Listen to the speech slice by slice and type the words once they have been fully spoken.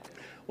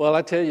Well,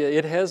 I tell you,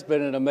 it has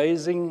been an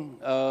amazing,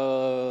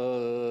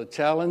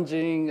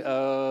 challenging,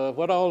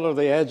 what all are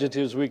the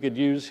adjectives we could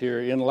use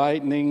here?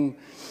 Enlightening,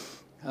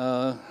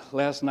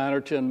 last 9 or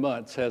 10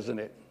 months, hasn't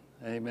it?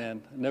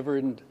 Amen. Never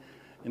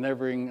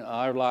in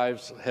our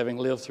lives having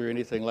lived through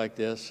anything like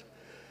this.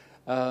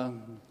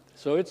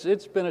 So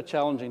it's been a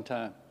challenging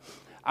time.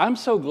 I'm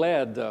so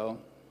glad, though,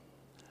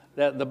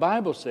 that the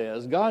Bible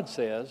says, God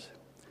says,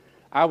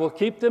 I will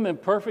keep them in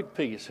perfect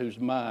peace whose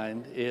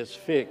mind is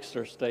fixed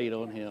or stayed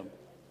on Him.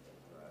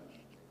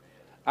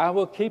 I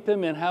will keep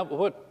him in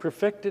what?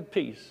 Perfected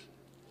peace.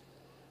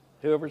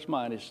 Whoever's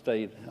mind is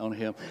stayed on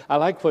Him. I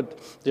like what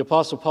the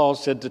Apostle Paul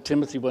said to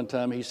Timothy one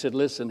time. He said,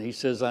 listen, he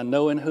says, I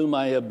know in whom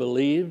I have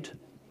believed.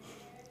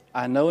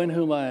 I know in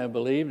whom I have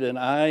believed, and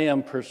I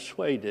am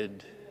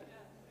persuaded.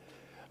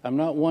 I'm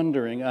not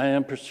wondering. I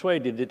am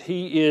persuaded that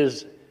He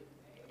is,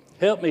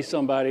 help me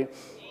somebody,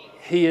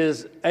 He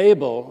is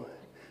able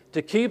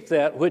to keep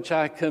that which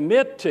I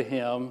commit to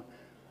Him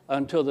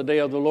until the day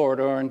of the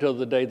Lord, or until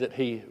the day that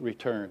He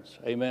returns.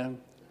 Amen.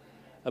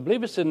 I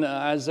believe it's in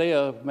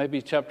Isaiah,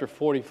 maybe chapter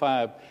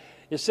 45.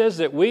 It says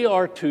that we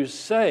are to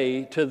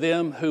say to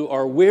them who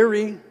are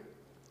weary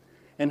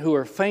and who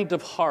are faint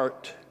of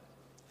heart,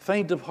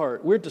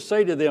 we're to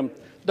say to them,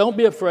 don't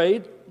be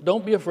afraid,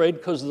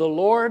 because the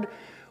Lord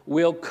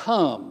will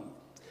come.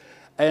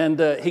 And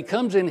He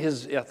comes in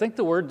His, I think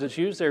the word that's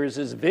used there is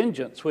His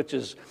vengeance, which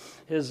is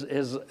His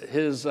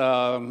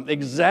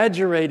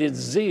exaggerated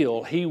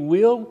zeal. He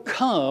will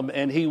come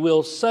and He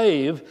will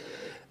save.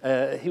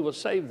 He will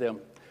save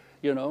them,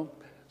 you know.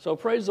 So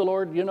praise the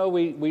Lord. You know,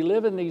 we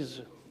live in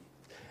these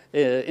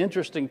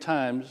interesting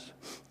times,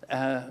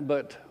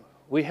 but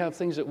we have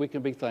things that we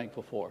can be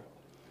thankful for.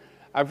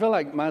 I feel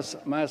like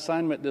my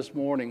assignment this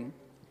morning,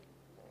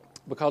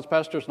 because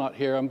Pastor's not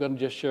here, I'm going to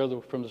just share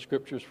from the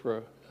Scriptures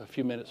for a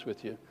few minutes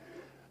with you.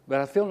 But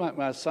I feel like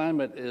my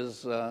assignment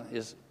is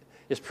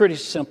pretty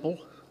simple.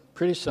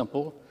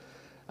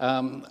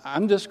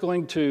 I'm just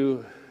going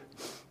to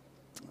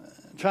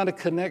try to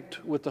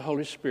connect with the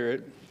Holy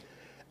Spirit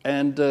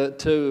and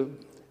to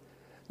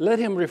let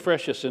Him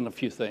refresh us in a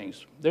few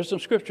things. There's some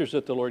scriptures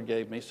that the Lord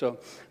gave me, so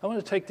I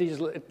want to take these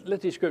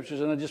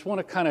scriptures, and I just want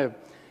to kind of,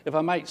 if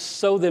I might,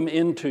 sow them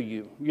into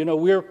you. You know,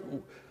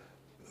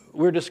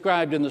 we're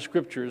described in the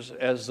scriptures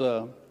as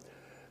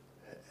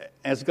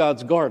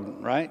God's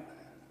garden, right?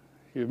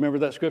 You remember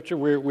that scripture?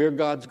 We're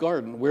God's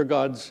garden. We're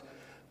God's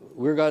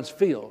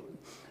field.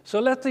 So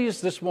let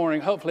this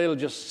morning, hopefully it'll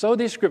just sow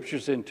these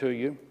scriptures into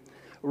you,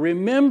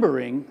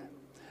 remembering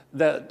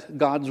that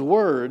God's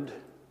Word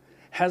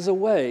has a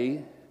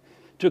way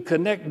to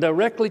connect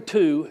directly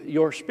to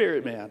your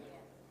spirit man.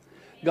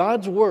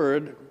 God's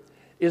Word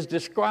is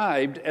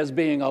described as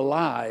being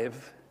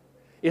alive.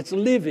 It's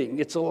living,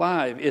 it's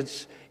alive.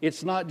 It's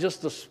not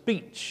just a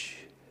speech,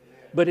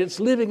 but it's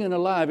living and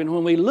alive. And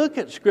when we look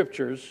at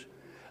scriptures,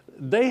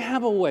 they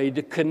have a way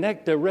to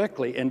connect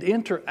directly and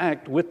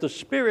interact with the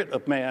spirit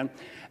of man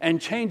and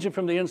change it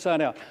from the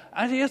inside out.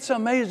 It's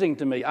amazing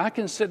to me. I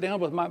can sit down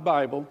with my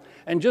Bible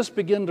and just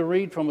begin to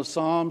read from the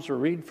Psalms,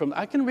 or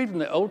I can read from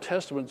the Old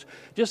Testament,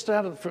 just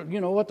out of,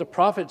 what the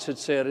prophets had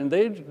said. And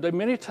they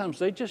many times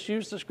they just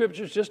use the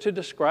scriptures just to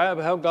describe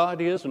how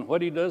God is and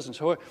what He does and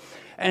so on.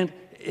 And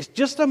it's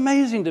just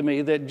amazing to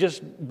me that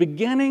just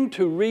beginning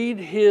to read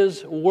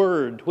His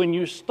Word, when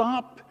you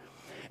stop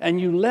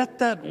and you let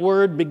that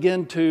Word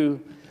begin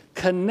to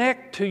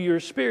connect to your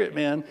spirit,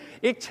 man,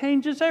 it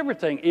changes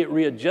everything. It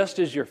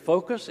readjusts your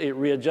focus. It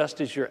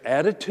readjusts your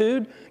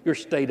attitude, your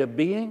state of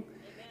being.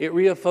 It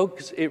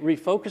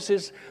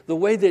refocuses the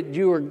way that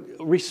you are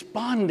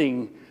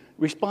responding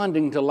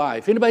to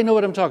life. Anybody know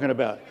what I'm talking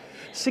about?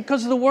 See,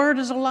 because the Word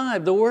is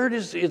alive. The Word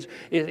is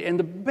and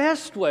the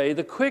best way,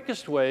 the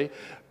quickest way,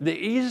 the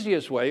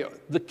easiest way,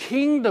 the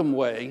kingdom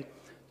way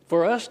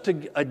for us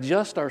to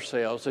adjust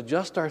ourselves,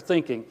 adjust our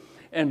thinking,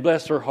 and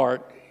bless her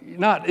heart,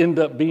 not end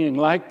up being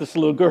like this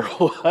little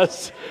girl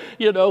was,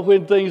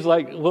 when things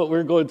like what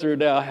we're going through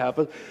now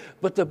happen.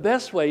 But the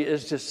best way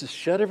is just to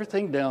shut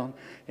everything down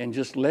and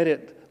just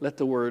let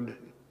the Word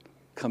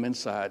come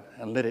inside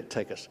and let it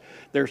take us.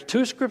 There's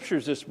 2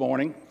 scriptures this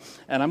morning,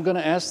 and I'm going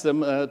to ask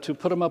them to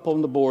put them up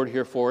on the board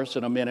here for us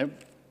in a minute.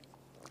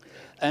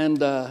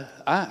 And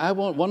I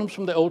want one of them's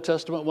from the Old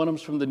Testament, one of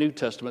them's from the New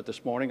Testament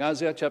this morning,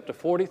 Isaiah chapter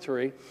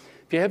 43.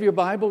 If you have your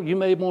Bible, you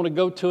may want to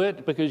go to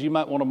it because you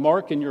might want to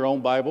mark in your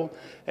own Bible.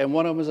 And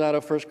one of them is out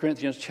of 1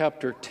 Corinthians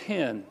chapter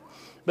 10.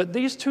 But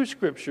these 2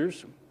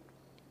 scriptures,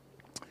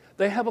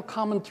 they have a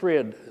common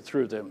thread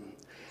through them.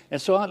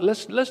 And so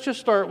let's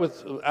just start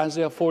with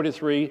Isaiah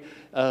 43,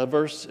 we're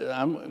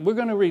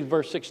going to read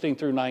verse 16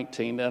 through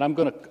 19, and I'm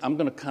going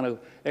to kind of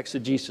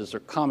exegesis or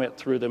comment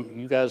through them.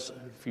 You guys,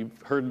 if you've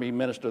heard me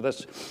minister,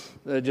 that's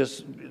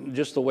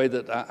just the way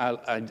that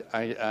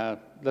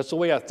that's the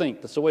way I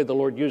think. That's the way the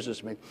Lord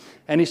uses me.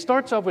 And He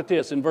starts off with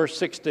this in verse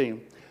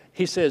 16.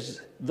 He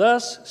says,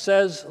 "Thus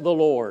says the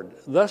Lord.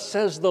 Thus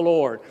says the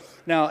Lord."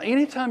 Now,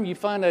 anytime you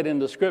find that in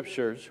the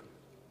Scriptures,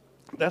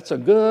 that's a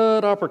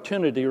good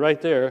opportunity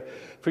right there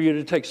for you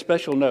to take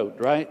special note,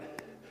 right?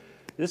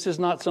 This is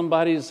not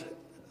somebody's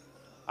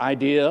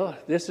idea.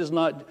 This is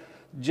not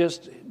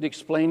just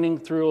explaining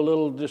through a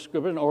little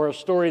description or a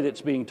story that's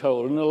being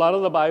told. And a lot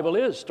of the Bible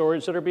is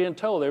stories that are being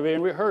told. They're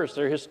being rehearsed.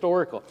 They're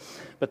historical.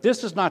 But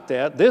this is not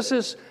that. This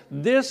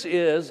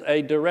is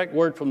a direct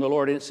word from the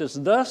Lord. And it says,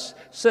 "Thus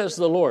says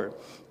the Lord."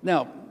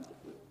 Now,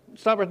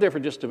 stop right there for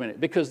just a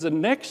minute, because the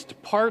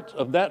next part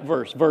of that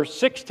verse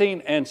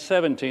 16 and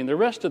 17, the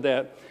rest of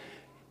that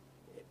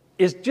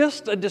is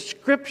just a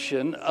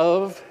description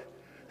of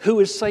who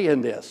is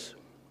saying this.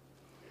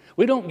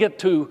 We don't get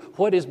to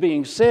what is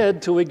being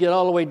said till we get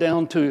all the way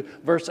down to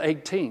verse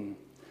 18.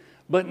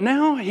 But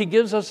now he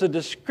gives us a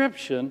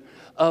description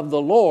of the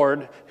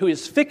Lord who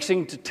is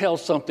fixing to tell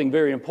something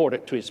very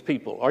important to his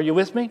people. Are you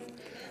with me?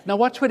 Now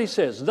watch what he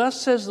says. Thus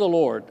says the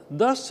Lord,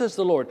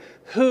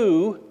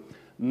 who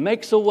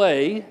makes a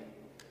way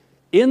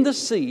in the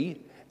sea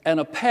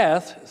and a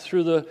path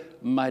through the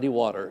mighty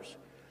waters.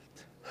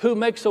 Who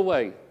makes a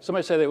way?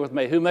 Somebody say that with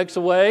me. Who makes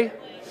a way?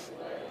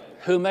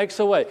 Who makes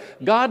a way?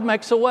 God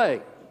makes a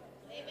way.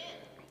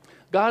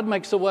 God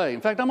makes a way. In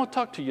fact, I'm going to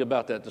talk to you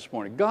about that this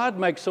morning. God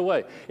makes a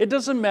way. It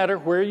doesn't matter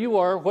where you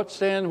are, what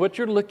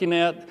you're looking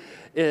at.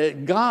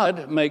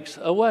 God makes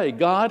a way.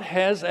 God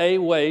has a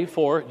way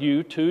for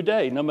you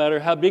today. No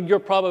matter how big your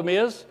problem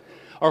is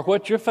or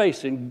what you're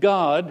facing,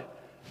 God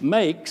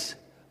makes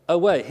a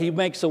way. He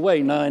makes a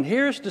way. Now, and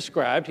here it's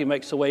described, he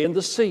makes a way in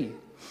the sea.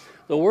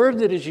 The word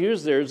that is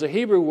used there is a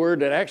Hebrew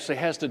word that actually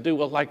has to do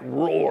with like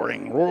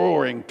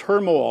roaring,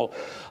 turmoil,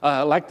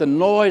 like the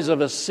noise of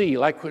a sea.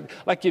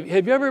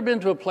 Have you ever been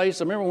to a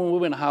place? I remember when we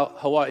went to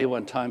Hawaii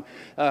one time,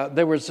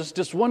 there was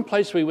just one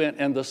place we went,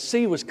 and the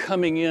sea was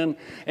coming in,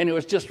 and it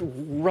was just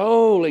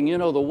rolling. You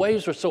know, the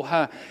waves were so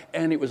high,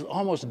 and it was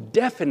almost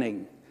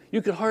deafening.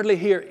 You could hardly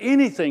hear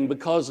anything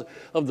because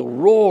of the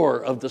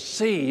roar of the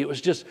sea. It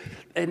was just,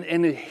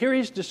 and here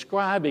he's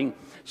describing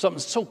something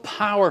so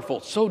powerful,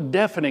 so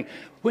deafening.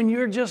 When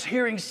you're just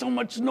hearing so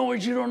much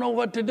noise, you don't know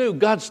what to do.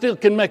 God still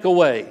can make a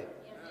way.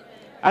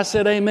 I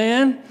said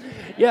amen?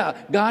 Yeah,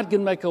 God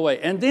can make a way.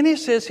 And then he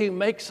says he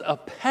makes a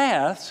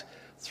path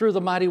through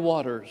the mighty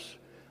waters.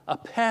 A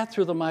path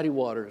through the mighty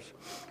waters.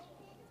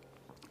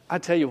 I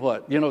tell you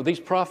what,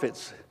 these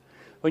prophets,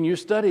 when you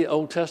study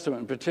Old Testament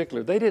in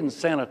particular, they didn't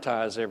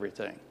sanitize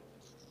everything.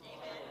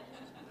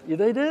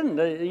 They didn't.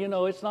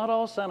 It's not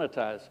all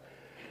sanitized.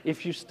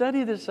 If you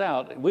study this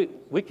out,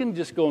 we can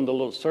just go on the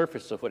little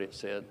surface of what it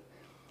said.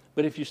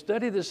 But if you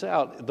study this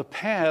out, the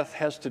path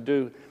has to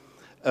do,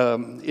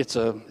 it's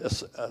a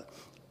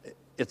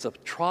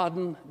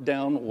trodden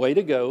down way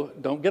to go.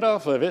 Don't get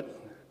off of it.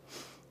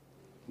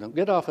 Don't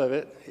get off of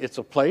it. It's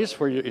a place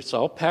where it's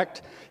all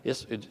packed.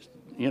 It's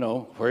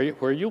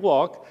where you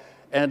walk.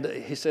 And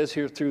he says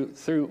here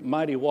through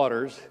mighty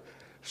waters,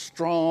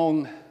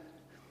 strong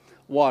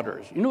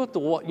waters. You know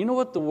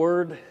what the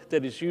word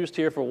that is used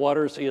here for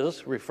waters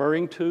is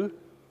referring to?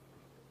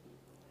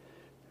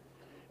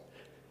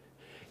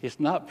 It's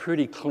not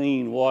pretty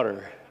clean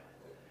water.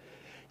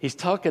 He's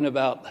talking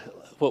about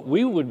what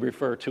we would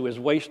refer to as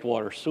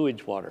wastewater,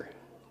 sewage water.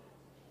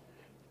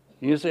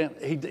 You understand?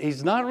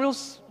 He's not real,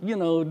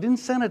 didn't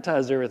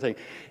sanitize everything.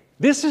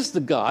 This is the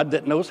God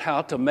that knows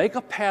how to make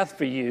a path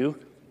for you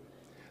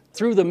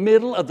through the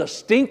middle of the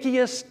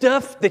stinkiest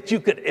stuff that you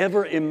could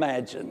ever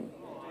imagine.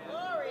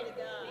 Glory to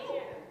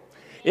God.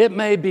 It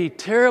may be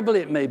terrible.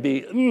 It may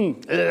be,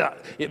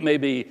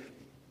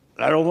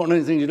 I don't want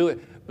anything to do with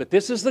it. But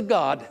this is the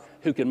God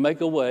who can make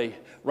a way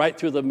right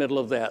through the middle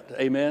of that.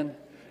 Amen?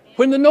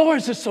 When the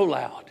noise is so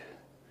loud,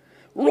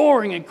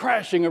 roaring and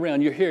crashing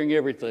around, you're hearing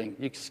everything.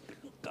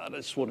 God, I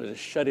just wanted to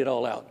shut it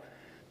all out.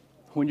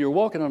 When you're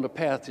walking on the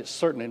path, it's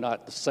certainly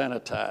not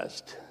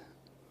sanitized.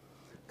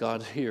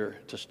 God's here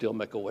to still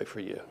make a way for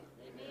you.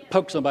 Amen.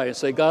 Poke somebody and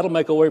say, God will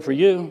make a way for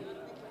you.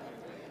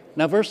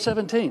 Now, verse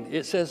 17,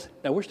 it says,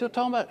 now we're still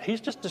talking about,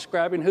 he's just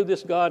describing who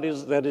this God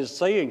is that is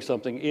saying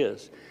something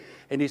is.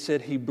 And he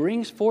said, he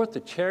brings forth the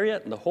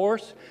chariot and the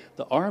horse,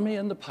 the army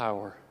and the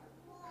power.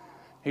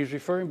 He's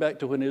referring back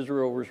to when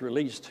Israel was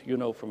released,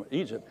 from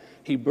Egypt.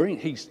 He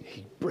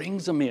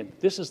brings them in.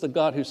 This is the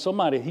God who's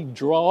he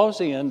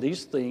draws in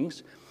these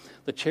things,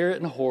 the chariot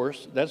and the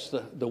horse, that's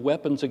the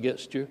weapons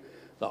against you.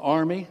 The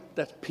army,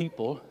 that's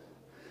people,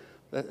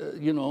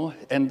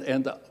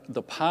 and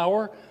the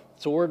power,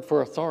 it's a word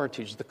for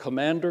authorities, the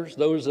commanders,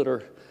 those that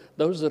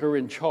are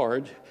in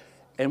charge.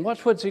 And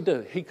what's he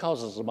do? He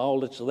causes them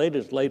all to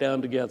lay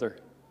down together.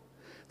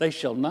 They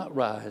shall not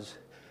rise.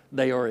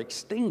 They are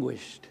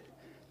extinguished,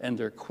 and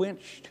they're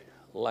quenched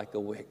like a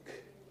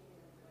wick.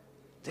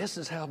 This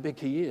is how big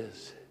he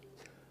is.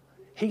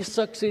 He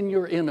sucks in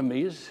your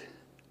enemies.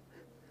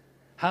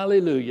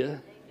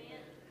 Hallelujah.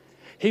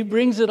 He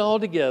brings it all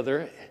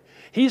together.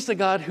 He's the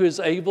God who is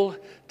able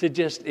to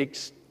just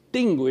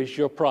extinguish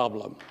your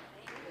problem.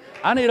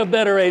 I need a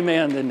better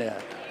amen than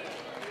that.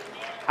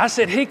 I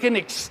said he can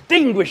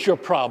extinguish your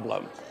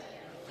problem.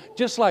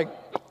 Just like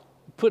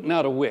putting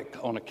out a wick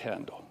on a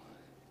candle.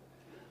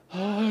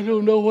 Oh, I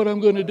don't know what I'm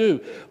going to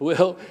do.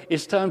 Well,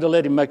 it's time to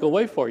let him make a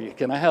way for you.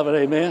 Can I have an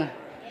amen?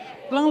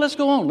 Well, let's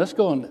go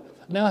on.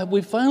 Now,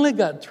 we finally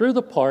got through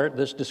the part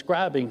that's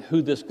describing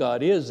who this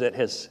God is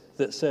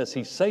that says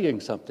he's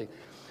saying something.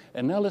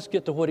 And now let's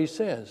get to what he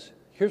says.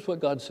 Here's what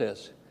God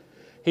says.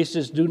 He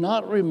says, do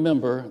not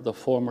remember the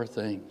former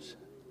things.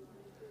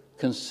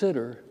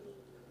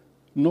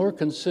 Nor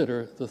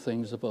consider the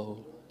things of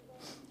old.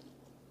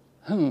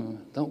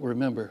 Don't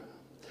remember.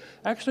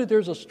 Actually,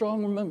 there's a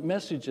strong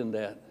message in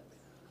that.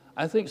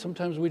 I think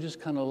sometimes we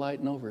just kind of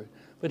lighten over it.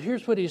 But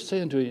here's what he's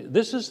saying to you.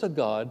 This is the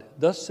God,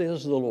 thus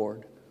says the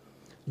Lord.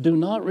 Do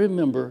not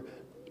remember.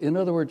 In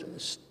other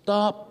words,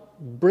 stop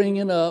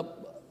bringing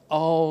up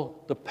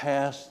all the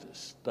past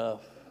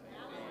stuff.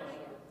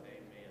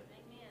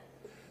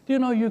 Do you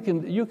know you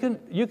can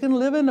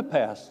live in the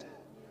past?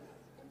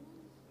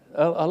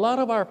 A lot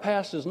of our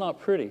past is not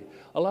pretty.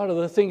 A lot of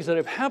the things that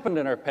have happened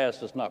in our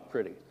past is not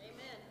pretty.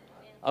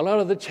 A lot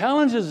of the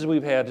challenges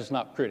we've had is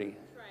not pretty.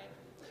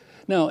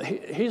 Now,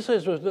 he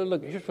says,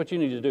 look, here's what you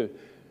need to do.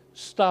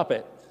 Stop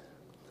it.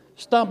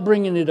 Stop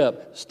bringing it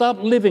up.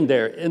 Stop living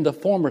there in the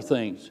former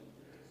things.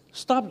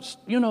 Stop,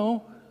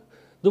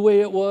 the way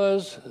it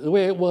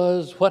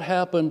was, what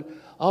happened,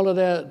 all of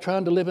that,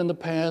 trying to live in the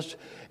past.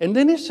 And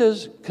then he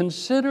says,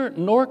 consider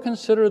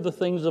the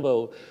things of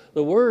old.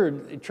 The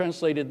word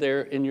translated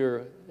there in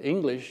your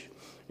English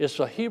is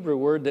a Hebrew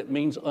word that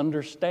means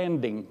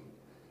understanding.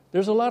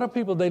 There's a lot of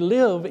people, they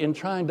live in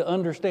trying to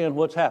understand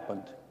what's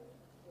happened.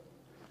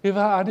 If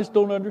I just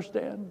don't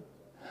understand.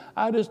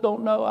 I just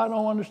don't know. I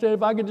don't understand.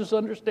 If I could just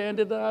understand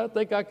it, I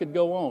think I could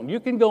go on. You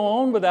can go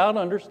on without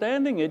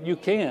understanding it. You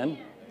can.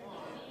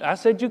 I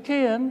said you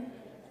can.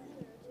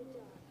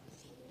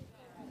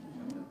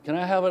 Can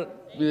I have it?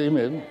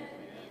 Amen.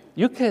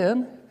 You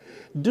can.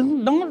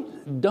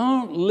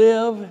 Don't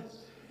live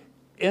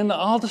in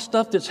all the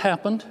stuff that's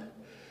happened.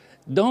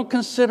 Don't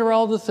consider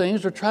all the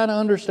things or try to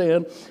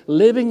understand.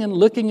 Living and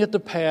looking at the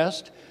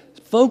past.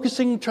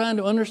 Focusing, trying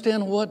to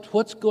understand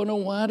what's going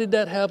on. Why did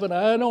that happen?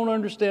 I don't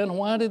understand.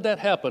 Why did that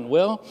happen?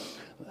 Well,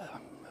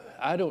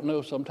 I don't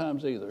know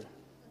sometimes either.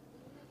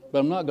 But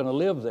I'm not going to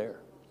live there.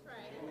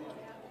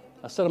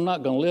 I said I'm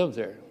not going to live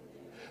there.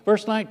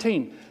 Verse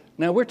 19.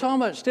 Now we're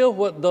talking about still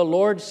what the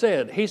Lord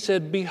said. He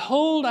said,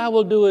 behold, I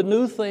will do a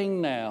new thing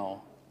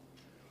now.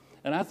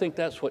 And I think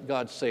that's what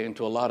God's saying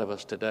to a lot of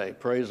us today.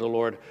 Praise the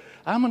Lord.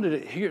 I'm going to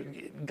hear,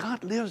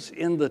 God lives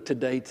in the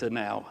today to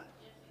now.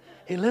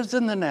 He lives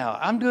in the now.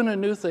 I'm doing a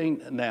new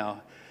thing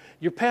now.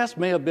 Your past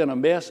may have been a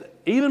mess.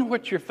 Even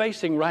what you're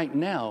facing right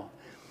now,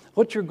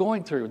 what you're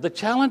going through, the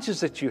challenges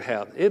that you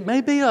have, it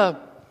may be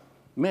a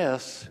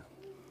mess,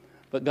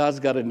 but God's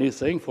got a new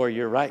thing for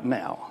you right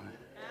now.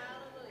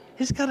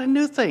 He's got a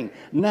new thing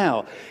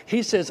now.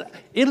 He says,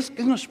 it's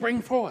going to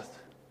spring forth.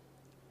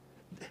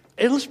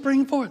 It'll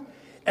spring forth.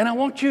 And I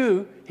want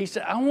you, he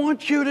said, I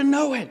want you to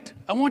know it.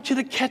 I want you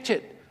to catch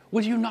it.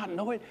 Will you not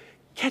know it?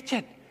 Catch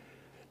it.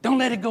 Don't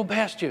let it go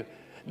past you.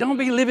 Don't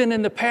be living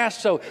in the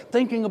past, so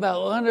thinking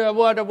about,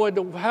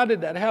 how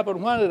did that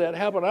happen? Why did that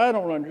happen? I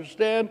don't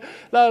understand.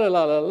 La, la,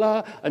 la, la,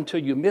 la, until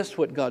you miss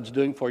what God's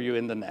doing for you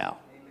in the now.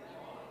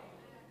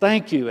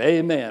 Thank you.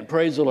 Amen.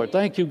 Praise the Lord.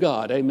 Thank you,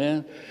 God.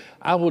 Amen.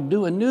 I will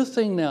do a new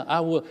thing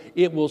now.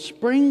 It will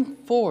spring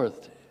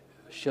forth.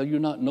 Shall you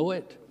not know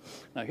it?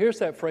 Now, here's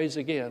that phrase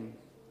again.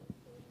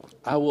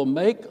 I will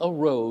make a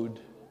road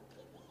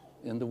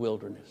in the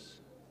wilderness.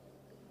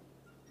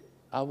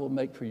 I will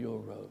make for you a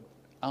road.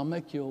 I'll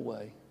make you a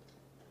way.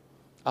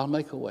 I'll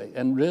make a way.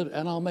 And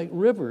I'll make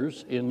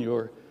rivers in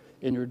your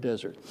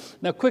desert.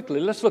 Now, quickly,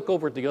 let's look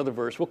over at the other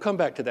verse. We'll come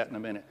back to that in a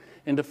minute.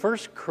 Into 1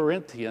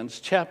 Corinthians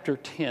chapter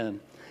 10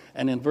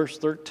 and in verse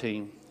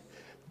 13.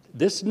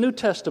 This New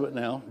Testament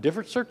now,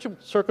 different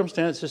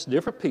circumstances,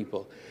 different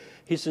people.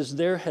 He says,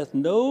 there hath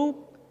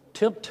no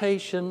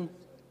temptation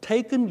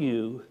taken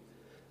you,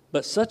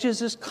 but such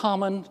as is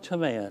common to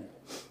man.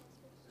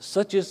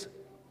 Such as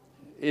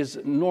is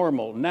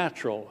normal,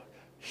 natural,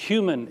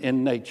 human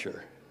in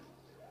nature.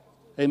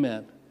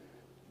 Amen.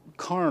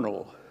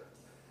 Carnal,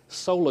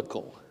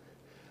 solical,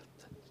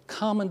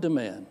 common to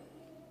man.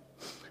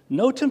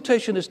 No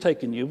temptation has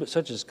taken you, but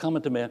such as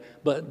common to man.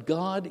 But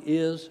God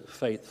is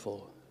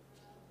faithful.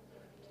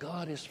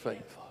 God is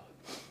faithful.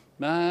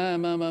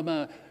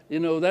 My. You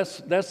know, that's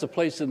the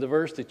place in the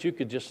verse that you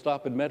could just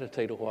stop and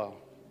meditate a while.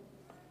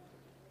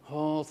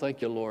 Oh,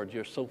 thank you, Lord.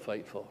 You're so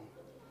faithful.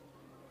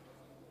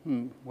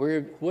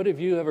 What have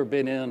you ever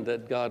been in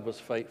that God was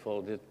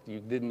faithful, that you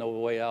didn't know a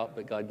way out,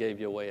 but God gave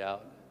you a way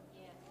out?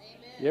 Yes.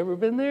 Amen. You ever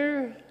been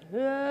there?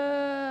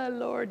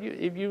 Lord,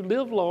 if you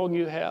live long,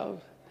 you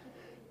have.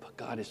 But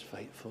God is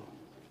faithful.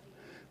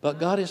 But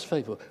God is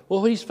faithful.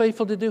 Well, He's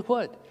faithful to do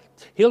what?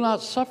 He'll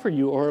not suffer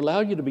you or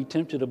allow you to be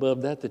tempted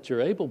above that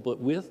you're able, but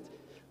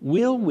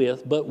will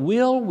with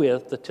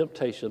the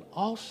temptation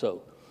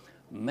also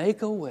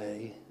make a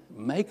way.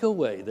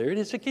 There it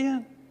is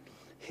again.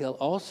 He'll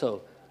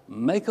also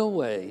make a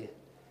way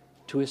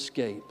to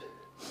escape,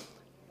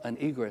 an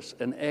egress,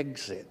 an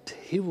exit.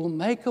 He will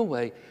make a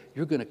way.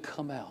 You're going to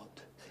come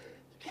out.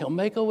 He'll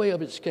make a way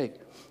of escape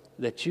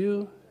that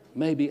you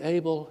may be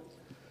able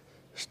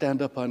to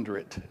stand up under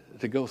it,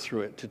 to go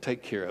through it, to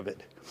take care of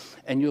it.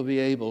 and you'll be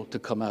able to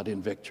come out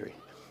in victory.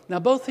 Now,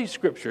 both these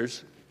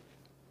scriptures,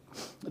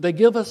 they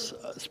give us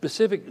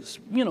specific,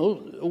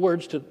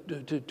 words to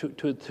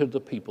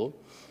the people.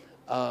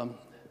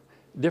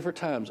 Different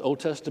times, Old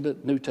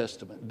Testament, New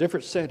Testament,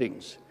 different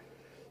settings,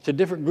 to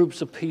different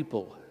groups of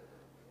people,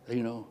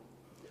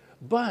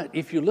 But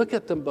if you look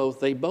at them both,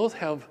 they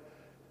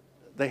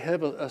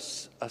have a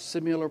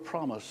similar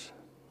promise.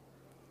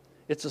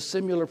 It's a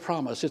similar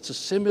promise. It's a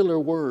similar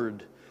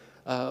word.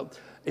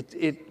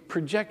 It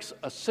projects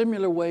a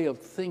similar way of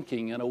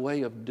thinking and a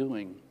way of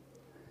doing,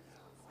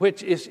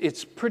 which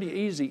it's pretty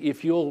easy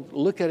if you'll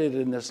look at it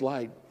in this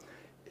light,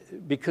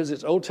 because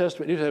it's Old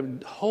Testament. You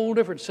have a whole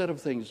different set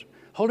of things,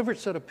 whole different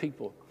set of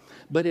people,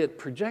 but it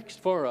projects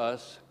for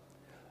us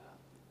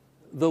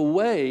the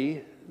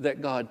way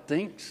that God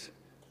thinks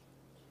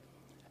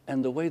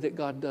and the way that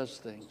God does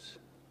things.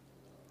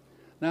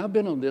 Now, I've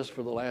been on this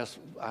for the last,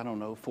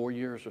 4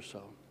 years or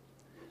so,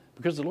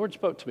 because the Lord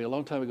spoke to me a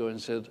long time ago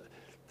and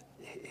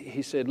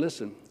He said,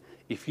 listen,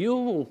 if you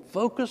will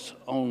focus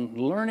on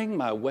learning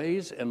my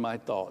ways and my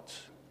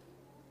thoughts,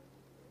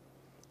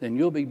 then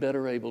you'll be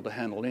better able to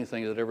handle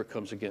anything that ever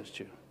comes against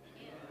you.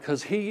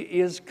 Because He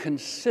is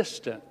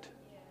consistent.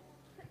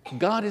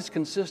 God is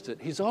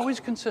consistent. He's always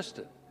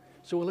consistent.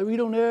 So we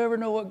don't ever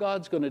know what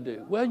God's going to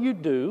do. Well, you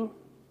do.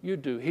 You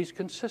do. He's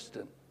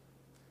consistent.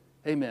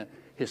 Amen.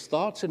 His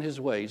thoughts and His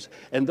ways.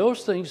 And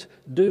those things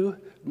do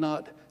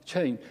not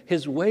change.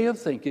 His way of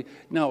thinking.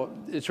 Now,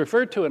 it's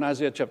referred to in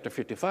Isaiah chapter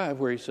 55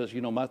 where He says,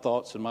 my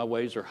thoughts and my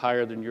ways are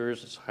higher than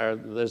yours. It's higher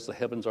as the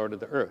heavens are to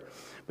the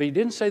earth. But He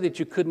didn't say that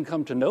you couldn't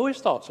come to know His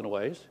thoughts and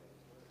ways.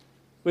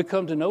 We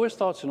come to know His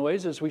thoughts and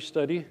ways as we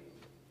study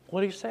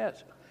what He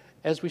says,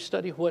 as we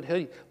study what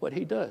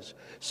He does.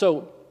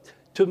 So,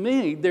 to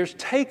me, there's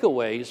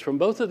takeaways from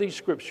both of these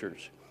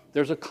scriptures.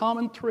 There's a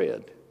common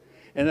thread.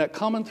 And that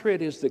common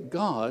thread is that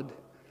God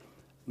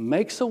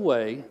makes a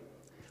way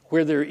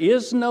where there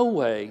is no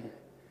way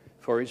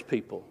for His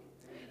people.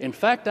 In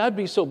fact, I'd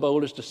be so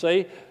bold as to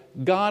say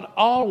God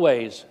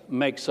always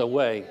makes a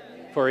way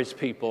for His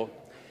people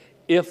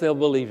if they'll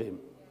believe Him.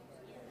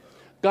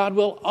 God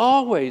will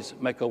always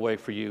make a way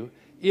for you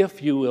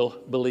if you will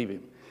believe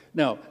Him.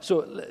 Now,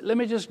 so let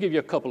me just give you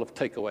a couple of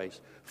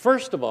takeaways.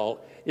 First of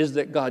all is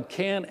that God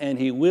can and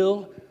He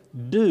will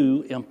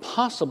do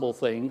impossible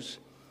things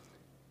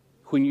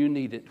when you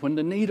need it, when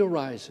the need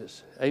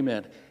arises.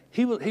 Amen.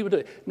 He will do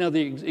it. Now,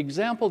 the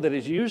example that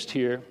is used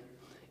here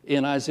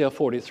in Isaiah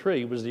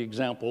 43 was the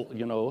example,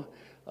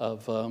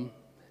 of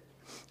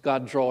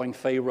God drawing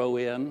Pharaoh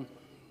in.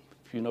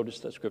 If you notice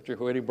that scripture,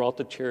 where He brought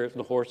the chariot and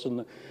the horse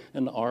and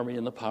the army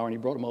and the power, and He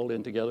brought them all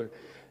in together.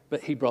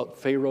 But He brought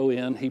Pharaoh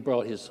in. He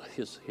brought his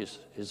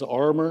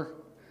armor.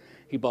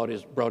 He brought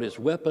his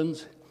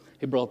weapons.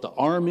 He brought the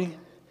army.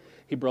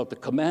 He brought the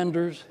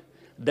commanders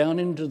down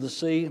into the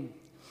sea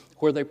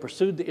where they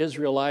pursued the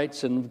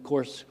Israelites. And, of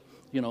course,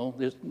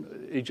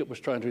 Egypt was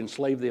trying to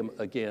enslave them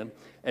again.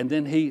 And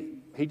then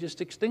he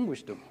just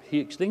extinguished them. He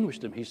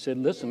extinguished them. He said,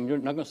 listen, you're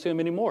not going to see them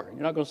anymore.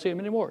 You're not going to see them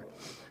anymore.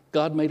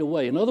 God made a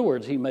way. In other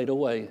words, He made a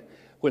way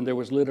when there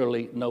was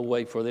literally no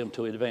way for them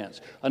to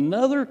advance.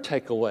 Another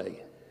takeaway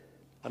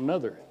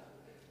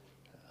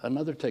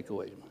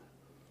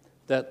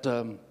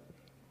that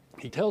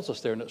He tells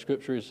us there in that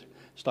scripture is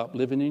stop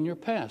living in your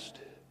past.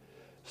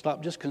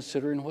 Stop just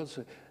considering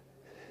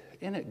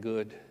isn't it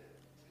good?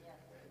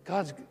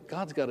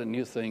 God's got a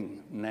new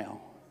thing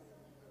now.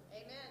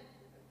 Amen.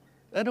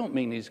 That don't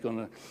mean He's going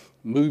to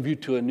move you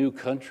to a new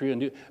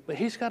country, but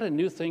He's got a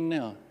new thing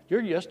now.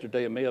 Your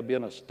yesterday may have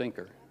been a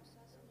stinker.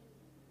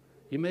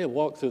 You may have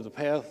walked through the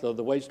path of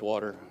the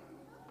wastewater.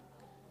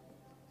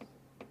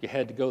 You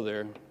had to go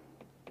there.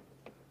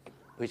 But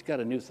He's got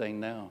a new thing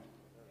now.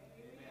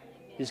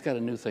 He's got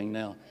a new thing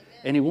now.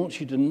 And He wants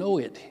you to know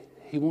it.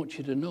 He wants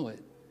you to know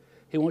it.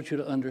 He wants you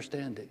to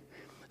understand it.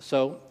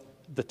 So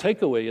the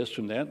takeaway is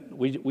from that,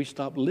 we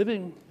stop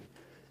living,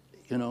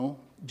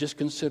 just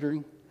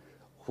considering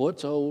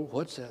what's old,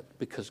 what's that,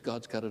 because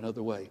God's got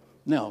another way.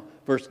 Now,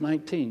 verse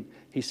 19,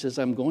 He says,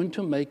 I'm going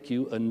to make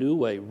you a new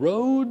way,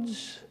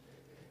 roads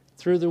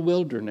through the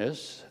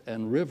wilderness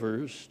and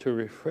rivers to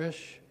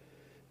refresh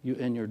you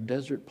in your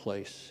desert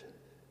place.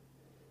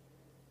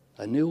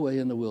 A new way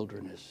in the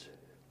wilderness.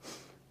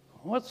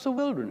 What's the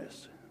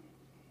wilderness?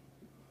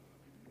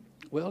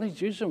 Well,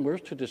 He's using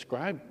words to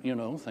describe,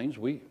 things.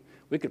 We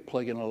could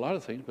plug in a lot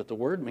of things, but the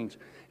word means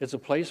it's a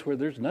place where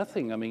there's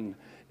nothing. I mean,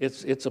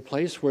 it's a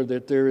place where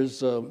there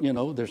is,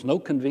 there's no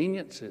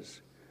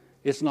conveniences.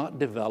 It's not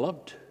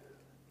developed.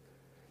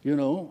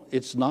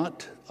 It's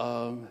not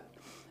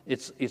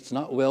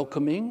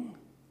welcoming.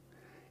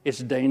 It's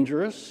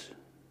dangerous.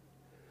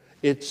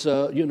 It's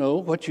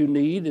what you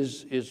need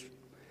is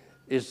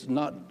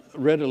not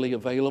readily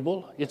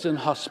available. It's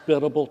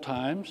inhospitable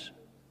times.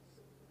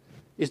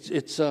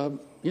 It's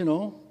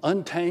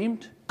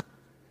untamed.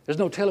 There's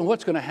no telling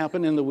what's going to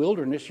happen in the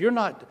wilderness. You're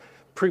not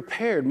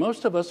prepared.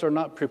 Most of us are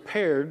not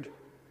prepared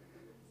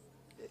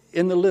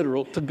in the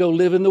literal to go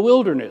live in the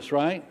wilderness,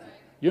 right?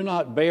 You're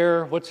not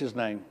Bear, what's his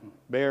name?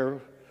 Bear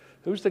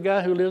Who's the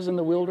guy who lives in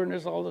the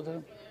wilderness all the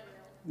time?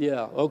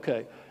 Yeah,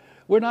 okay.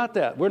 We're not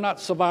that. We're not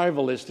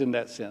survivalists in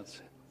that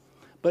sense.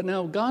 But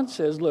now God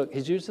says, look,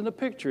 he's using a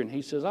picture, and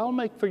he says, I'll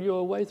make for you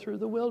a way through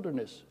the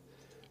wilderness.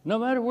 No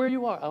matter where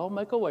you are, I'll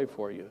make a way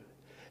for you.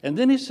 And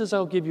then he says,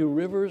 I'll give you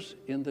rivers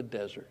in the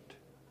desert.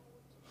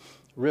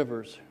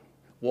 Rivers.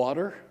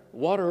 Water.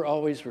 Water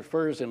always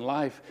refers in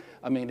life,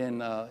 in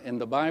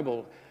the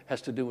Bible,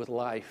 has to do with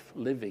life,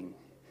 living.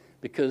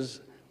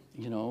 Because,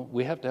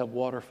 we have to have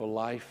water for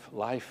life.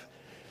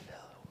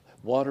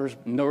 Waters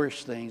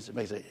nourish things.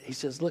 He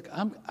says, look,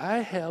 I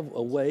have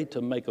a way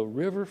to make a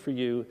river for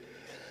you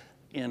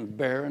in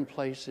barren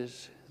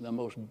places, the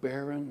most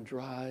barren,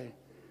 dry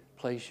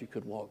place you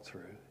could walk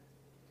through.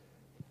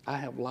 I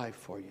have life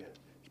for you.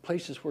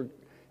 Places where it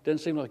doesn't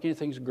seem like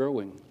anything's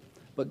growing.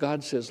 But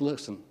God says,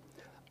 listen,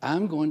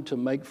 I'm going to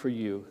make for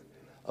you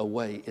a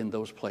way in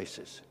those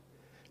places.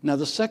 Now,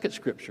 the second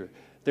scripture,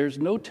 there's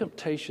no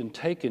temptation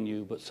taken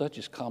you, but such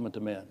is common to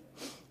man.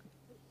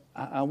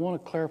 I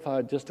want to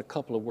clarify just a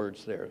couple of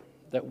words there.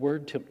 That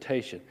word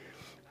temptation.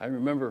 I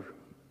remember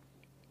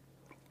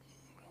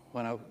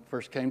when I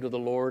first came to the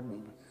Lord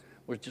and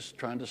was just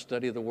trying to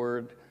study the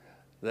Word,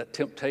 that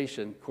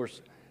temptation, of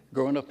course,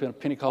 growing up in a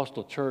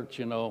Pentecostal church,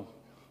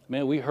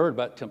 we heard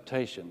about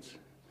temptations.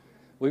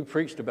 We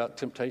preached about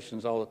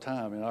temptations all the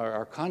time. And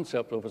our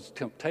concept of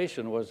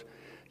temptation was,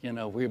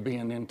 we're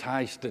being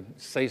enticed to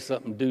say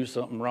something, do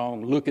something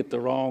wrong, look at the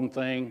wrong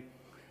thing,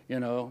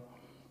 Of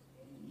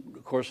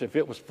course, if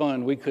it was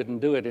fun, we couldn't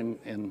do it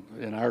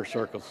in our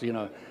circles,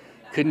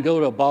 Couldn't go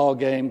to a ball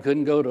game,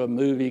 couldn't go to a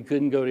movie,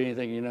 couldn't go to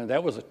anything.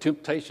 That was a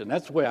temptation.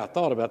 That's the way I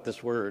thought about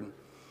this word.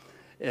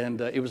 And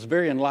it was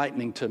very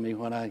enlightening to me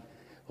when I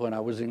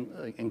was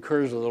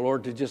encouraged of the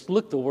Lord to just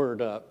look the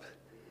word up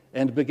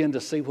and begin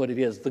to see what it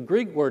is. The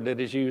Greek word that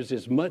is used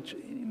is much,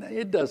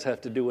 it does have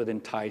to do with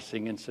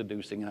enticing and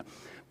seducing,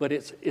 but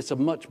it's a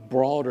much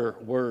broader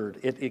word.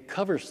 It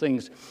covers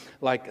things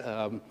like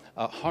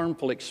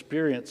harmful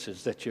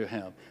experiences that you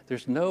have.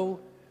 There's no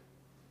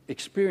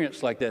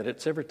experience like that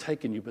it's ever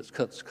taken you, but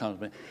it's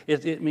constant.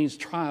 It means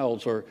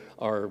trials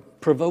or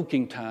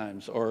provoking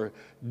times or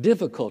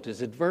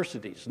difficulties,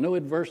 adversities,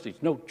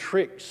 no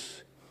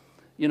tricks,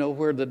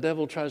 where the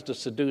devil tries to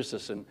seduce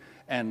us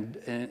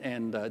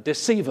and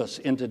deceive us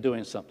into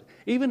doing something.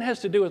 Even has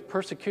to do with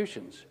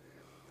persecutions.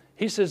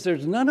 He says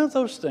there's none of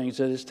those things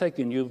that is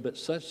taken you, but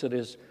such that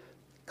is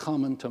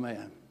common to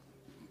man.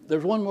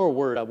 There's one more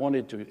word I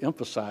wanted to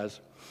emphasize,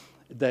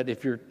 that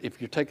if you're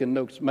taking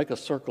notes, make a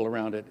circle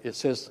around it. It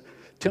says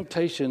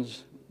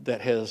temptations that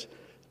has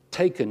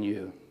taken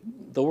you.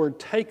 The word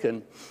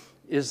taken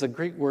is the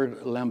Greek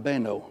word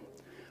lambano,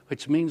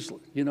 which means,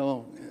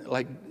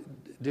 like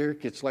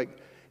Derek, it's like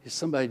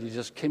somebody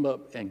just came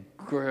up and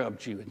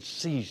grabbed you and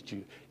seized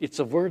you. It's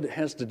a word that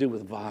has to do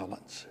with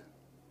violence.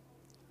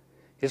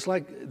 It's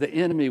like the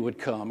enemy would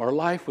come, or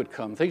life would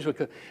come, things would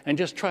come, and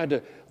just try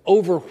to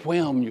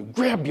overwhelm you,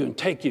 grab you and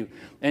take you.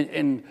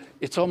 And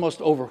it's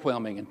almost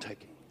overwhelming and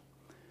taking.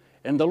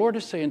 And the Lord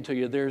is saying to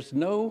you, there's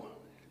no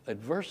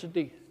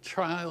adversity,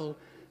 trial,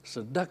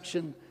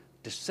 seduction,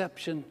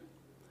 deception,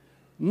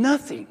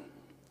 nothing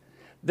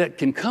that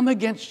can come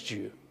against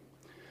you,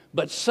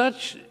 but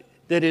such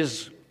that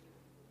is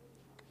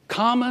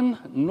common,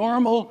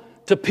 normal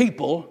to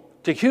people,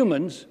 to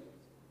humans,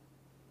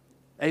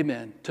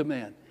 amen, to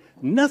man.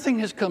 Nothing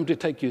has come to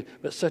take you,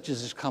 but such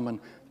as is common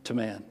to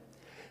man.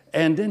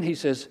 And then he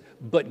says,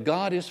 but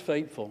God is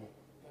faithful.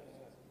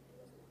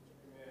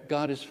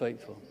 God is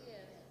faithful.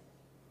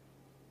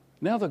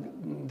 Now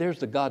there's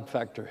the God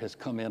factor has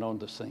come in on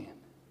the scene.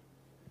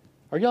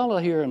 Are y'all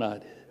here or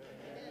not?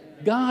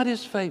 God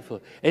is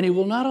faithful. And he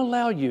will not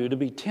allow you to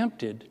be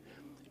tempted,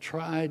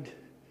 tried,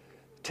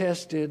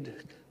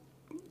 tested,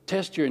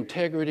 test your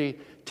integrity,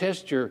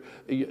 test your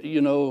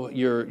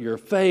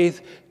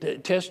faith,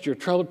 test your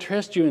trouble,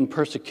 test you in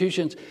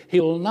persecutions.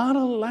 He will not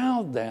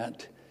allow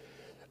that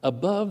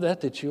above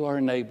that you are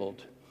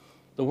enabled.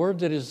 The word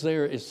that is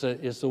there is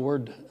the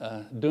word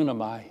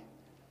dunamai,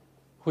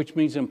 which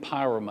means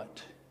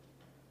empowerment.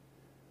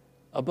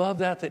 Above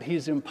that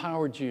he's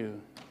empowered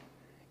you,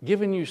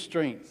 given you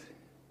strength,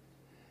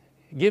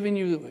 giving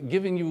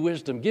you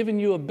wisdom, giving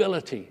you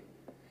ability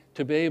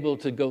to be able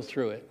to go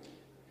through it.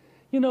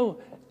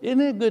 Isn't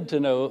it good to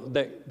know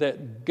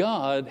that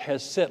God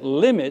has set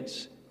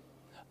limits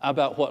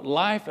about what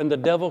life and the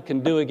devil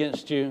can do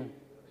against you?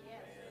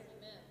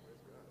 Yes.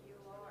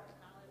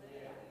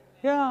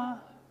 Yeah,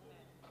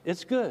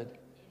 it's good.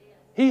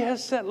 He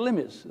has set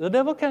limits. The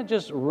devil can't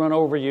just run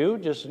over you,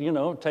 just,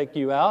 take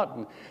you out,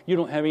 and you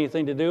don't have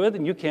anything to do with it,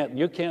 and you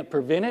can't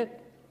prevent it.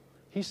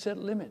 He set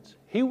limits.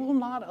 He will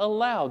not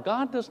allow,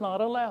 God does not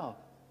allow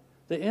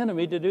the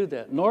enemy to do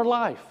that, nor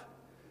life,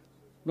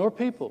 nor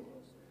people,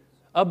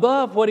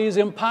 above what he's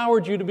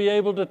empowered you to be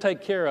able to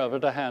take care of or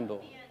to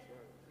handle.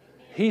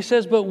 He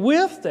says, but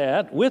with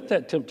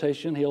that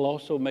temptation, he'll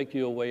also make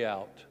you a way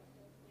out.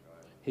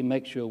 He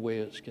makes you a way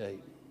of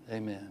escape.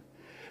 Amen.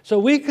 So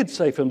we could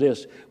say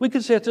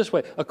it this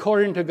way,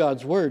 according to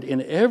God's word,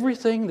 in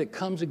everything that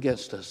comes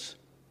against us,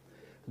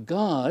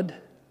 God,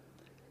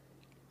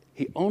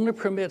 He only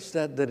permits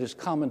that is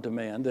common to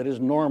man, that is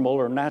normal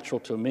or natural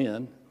to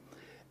men.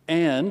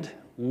 And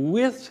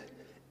with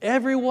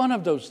every one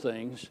of those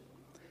things,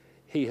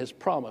 He has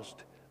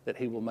promised that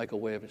He will make a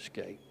way of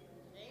escape.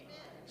 Amen.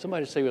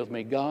 Somebody say with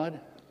me, God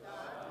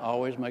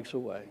always makes a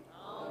way.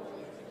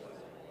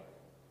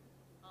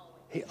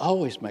 He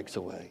always makes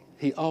a way.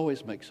 He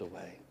always makes a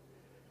way.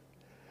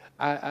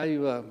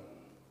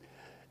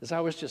 As I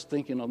was just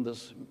thinking on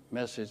this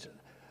message,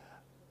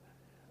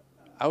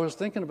 I was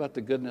thinking about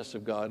the goodness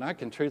of God, and I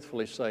can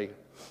truthfully say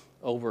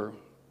over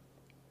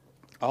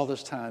all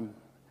this time,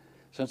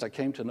 since I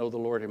came to know the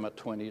Lord in my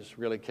 20s,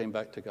 really came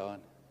back to God,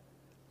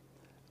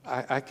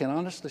 I can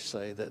honestly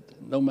say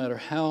that no matter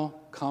how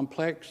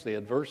complex the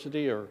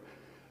adversity or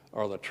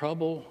the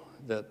trouble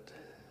that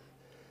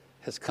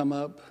has come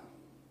up,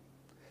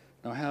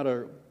 no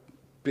matter how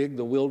big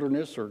the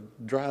wilderness or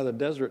dry the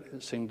desert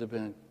it seemed to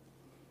be,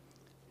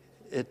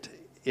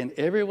 in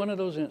every one of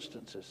those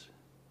instances,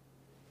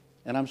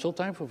 and I'm so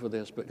thankful for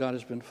this, but God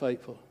has been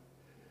faithful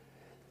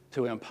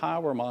to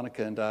empower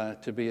Monica and I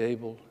to be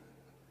able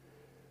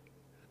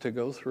to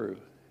go through,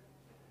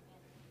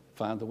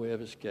 find the way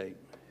of escape,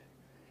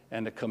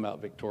 and to come out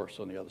victorious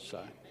on the other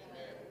side.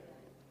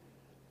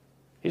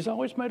 He's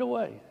always made a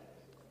way.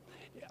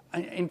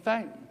 In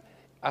fact,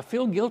 I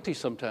feel guilty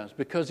sometimes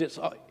because it's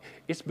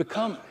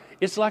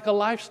like a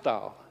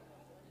lifestyle.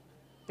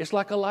 It's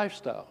like a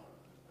lifestyle.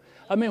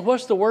 I mean,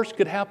 what's the worst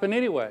could happen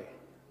anyway?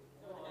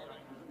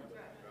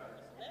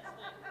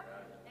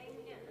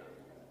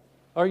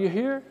 Are you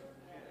here?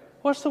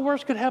 What's the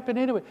worst could happen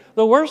anyway?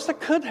 The worst that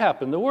could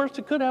happen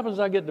is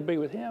I get to be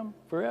with Him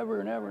forever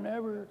and ever and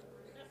ever.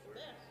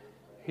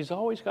 He's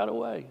always got a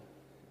way.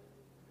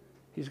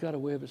 He's got a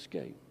way of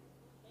escape.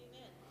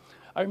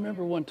 I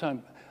remember one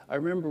time,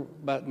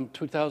 about in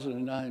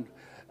 2009,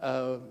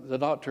 the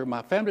doctor,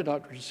 my family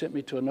doctor, sent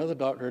me to another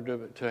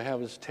doctor to have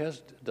his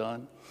test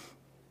done.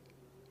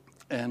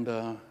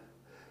 And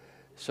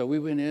so we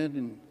went in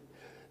and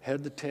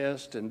had the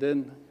test, and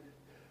then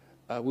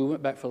we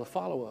went back for the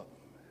follow-up.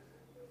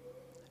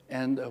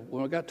 And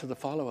when we got to the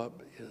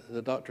follow-up,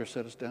 the doctor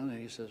sat us down and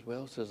he says,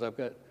 I've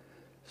got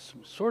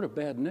some sort of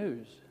bad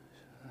news.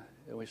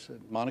 And we said,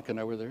 Monica and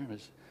I were there, and he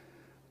said,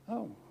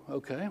 oh,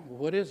 okay, well,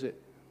 what is it?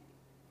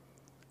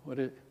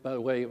 By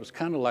the way, it was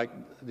kind of like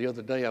the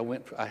other day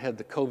I had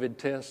the COVID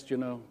test,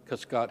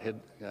 because Scott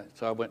had,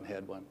 so I went and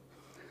had one.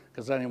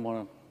 Because I didn't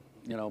want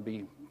to,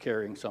 be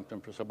carrying something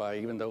for somebody,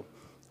 even though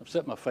I've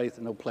set my faith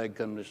that no plague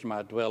comes to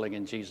my dwelling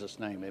in Jesus'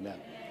 name, amen.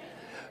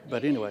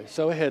 But anyway,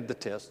 so I had the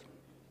test.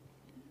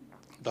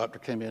 Doctor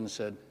came in and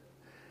said,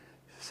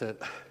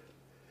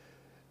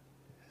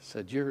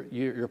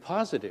 you're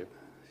positive.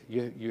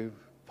 You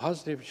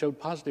positive, showed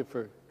positive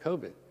for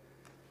COVID.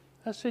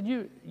 I said,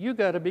 you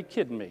got to be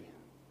kidding me.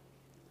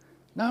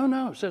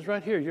 No, it says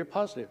right here, you're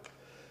positive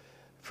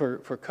for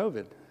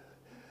COVID.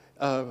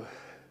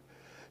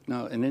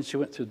 No, and then she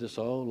went through this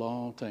whole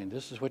long thing.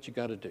 This is what you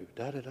got to do.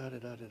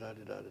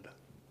 Da-da-da-da-da-da-da-da-da.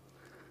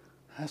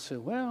 I said,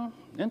 well,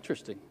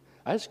 interesting.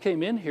 I just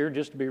came in here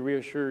just to be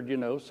reassured,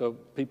 so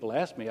people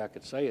asked me, I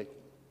could say it.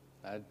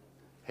 I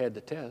had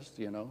the test,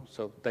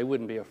 so they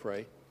wouldn't be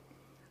afraid.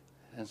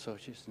 And so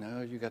she said,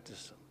 no, you got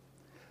this. I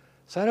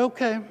said,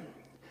 okay.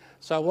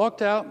 So I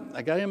walked out.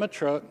 I got in my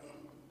truck.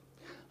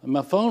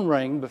 My phone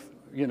rang,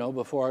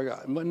 before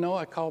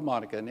I called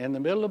Monica. And in the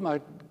middle of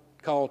my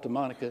call to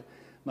Monica,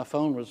 my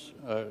phone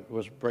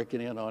was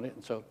breaking in on it.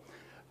 And so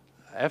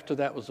after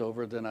that was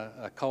over, then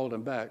I called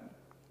him back.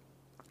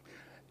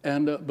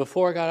 And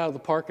before I got out of the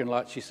parking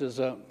lot, she says,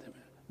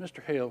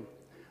 Mr. Hale,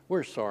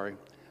 we're sorry,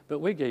 but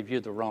we gave you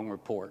the wrong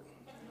report.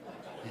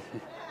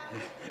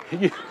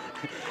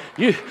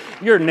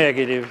 You're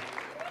negative.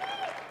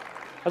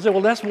 I said,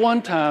 well, that's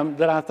one time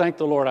that I thank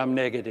the Lord I'm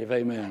negative.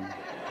 Amen.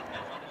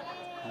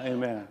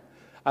 Amen.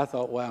 I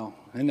thought, wow,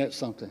 isn't that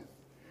something?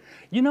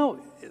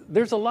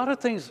 There's a lot of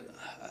things.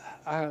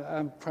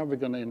 I'm probably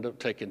going to end up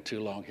taking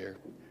too long here.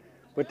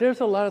 But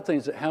there's a lot of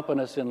things that happen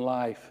to us in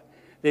life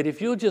that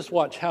if you'll just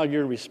watch how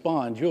you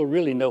respond, you'll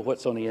really know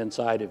what's on the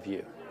inside of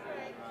you.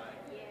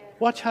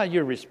 Watch how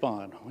you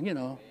respond.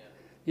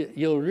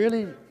 You'll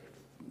really,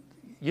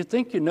 you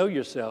think you know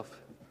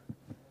yourself,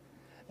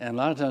 and a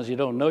lot of times you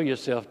don't know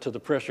yourself till the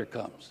pressure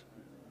comes.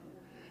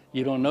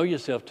 You don't know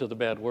yourself till the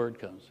bad word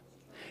comes.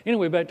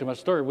 Anyway, back to my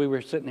story. We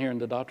were sitting here in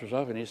the doctor's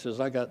office, and he says,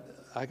 I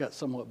got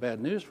somewhat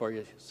bad news for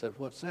you. He said,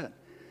 what's that?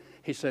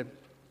 He said,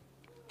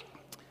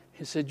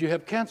 you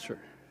have cancer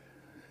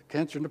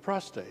in the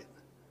prostate.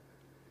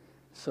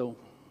 So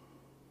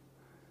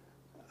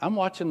I'm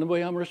watching the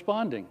way I'm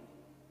responding.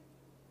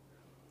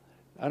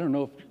 I don't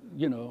know if,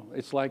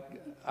 it's like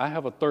I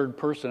have a third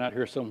person out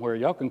here somewhere.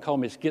 Y'all can call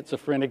me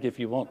schizophrenic if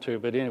you want to,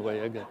 but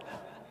anyway,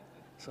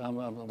 so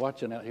I'm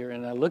watching out here,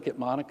 and I look at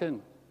Monica,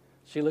 and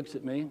she looks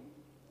at me,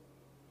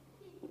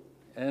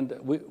 and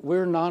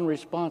we're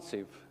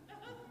non-responsive.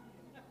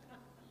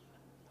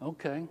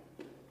 Okay.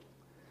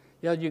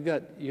 Yeah, you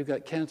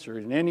got cancer.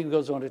 And then he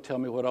goes on to tell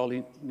me what all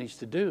he needs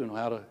to do and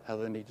how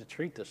they need to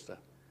treat this stuff.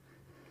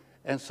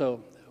 And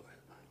so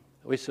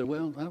We said,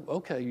 well,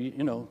 okay,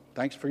 you know,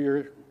 thanks for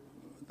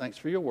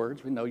your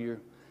words. We know you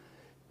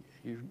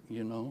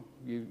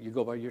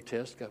go by your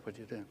test, got what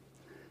you do.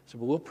 So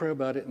we'll pray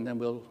about it, and then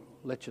we'll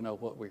let you know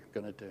what we're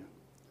going to do.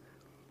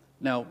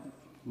 Now,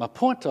 my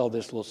point to all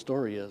this little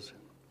story is,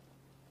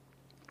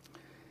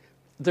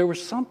 there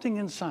was something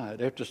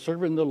inside, after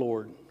serving the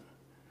Lord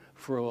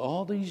for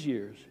all these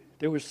years,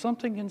 there was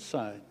something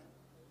inside.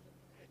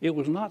 It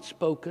was not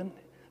spoken.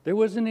 There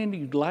wasn't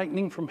any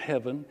lightning from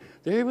heaven.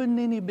 There wasn't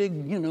any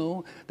big,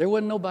 there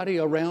wasn't nobody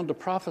around to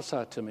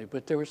prophesy to me.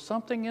 But there was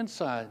something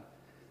inside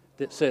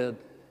that said,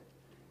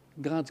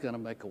 God's going to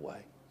make a way.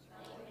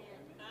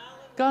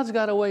 God's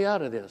got a way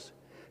out of this.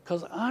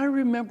 Because I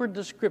remembered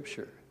the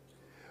scripture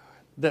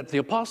that the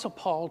Apostle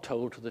Paul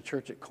told to the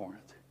church at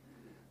Corinth.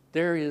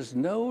 There is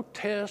no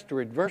test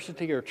or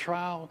adversity or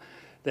trial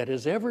that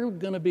is ever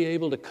going to be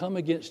able to come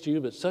against you,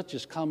 but such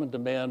is common to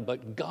man.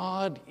 But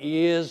God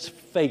is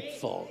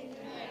faithful.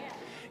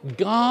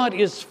 God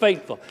is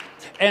faithful.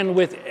 And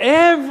with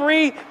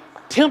every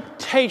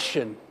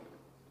temptation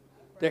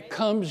that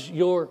comes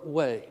your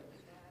way,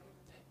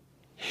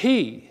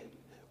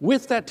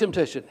 with that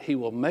temptation, He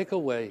will make a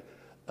way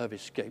of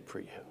escape for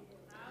you.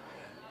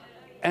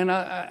 And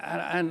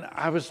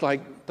I was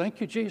like,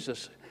 thank you,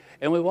 Jesus.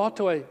 And we walked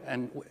away,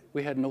 and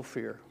we had no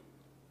fear.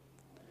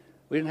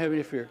 We didn't have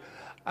any fear.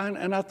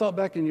 And I thought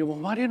back, and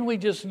why didn't we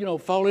just,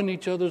 fall in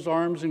each other's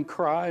arms and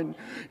cry and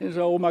say,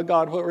 oh, my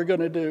God, what we're going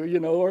to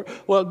do, Or,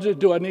 well,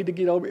 do I need to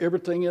get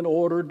everything in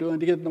order? Do I need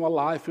to get my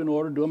life in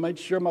order? Do I make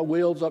sure my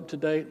will's up to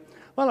date?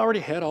 Well, I already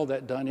had all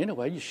that done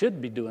anyway. You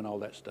should be doing all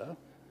that stuff.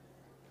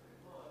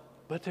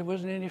 But there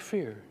wasn't any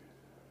fear.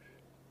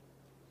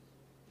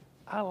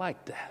 I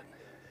like that.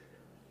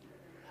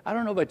 I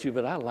don't know about you,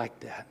 but I like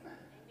that.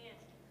 Amen.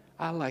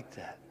 I like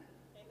that.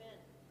 Amen.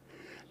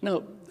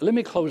 Now, let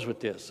me close with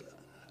this.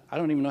 I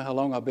don't even know how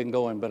long I've been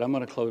going, but I'm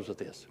going to close with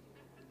this.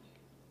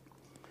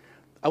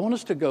 I want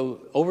us to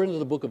go over into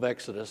the book of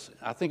Exodus.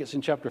 I think it's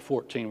in chapter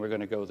 14 we're going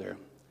to go there.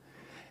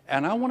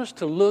 And I want us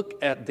to look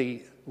at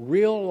the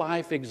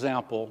real-life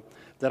example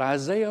that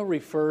Isaiah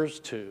refers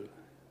to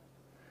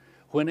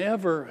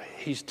whenever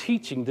he's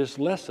teaching this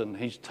lesson.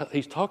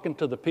 He's talking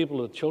to the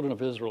people, the children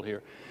of Israel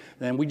here.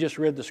 And we just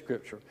read the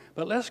scripture.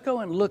 But let's go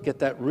and look at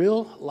that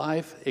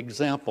real-life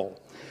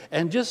example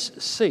and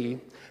just see.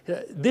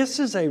 This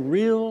is a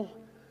real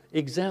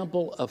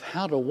example of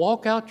how to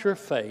walk out your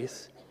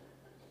faith,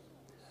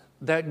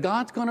 that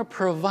God's going to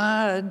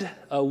provide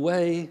a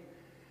way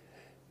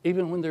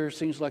even when there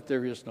seems like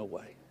there is no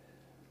way.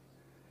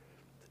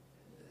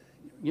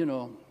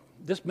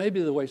 This may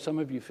be the way some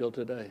of you feel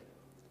today.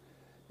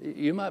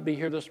 You might be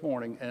here this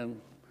morning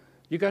and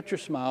you got your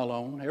smile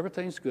on,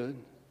 everything's good,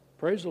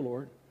 praise the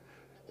Lord.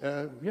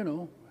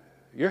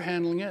 You're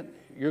handling it,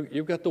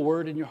 you've got the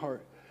word in your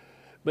heart.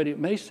 But it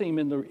may seem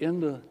in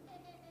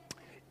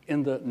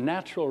the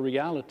natural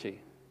reality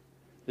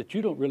that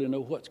you don't really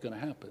know what's going to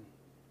happen.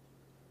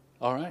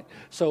 All right?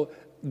 So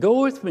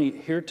go with me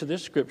here to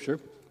this scripture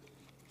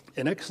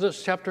in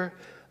Exodus chapter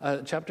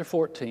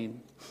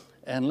 14.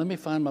 And let me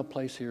find my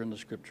place here in the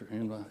scripture,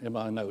 in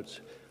my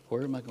notes.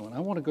 Where am I going? I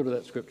want to go to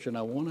that scripture, and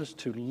I want us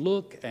to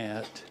look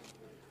at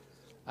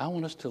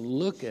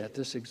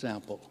this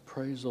example.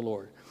 Praise the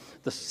Lord.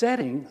 The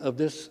setting of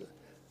this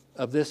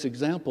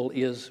example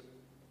is,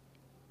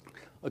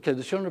 okay,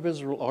 the children of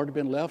Israel had already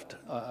been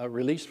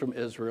released from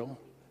Israel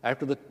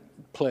after the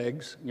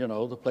plagues.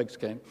 The plagues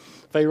came.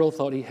 Pharaoh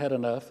thought he had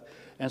enough,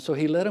 and so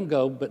he let them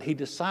go, but he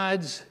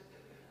decides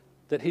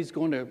that he's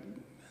going to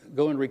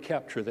go and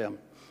recapture them,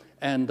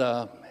 and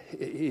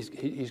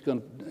he's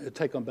going to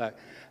take them back.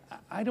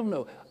 I don't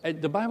know.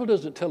 The Bible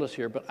doesn't tell us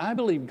here, but I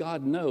believe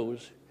God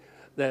knows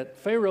that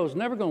Pharaoh's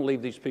never going to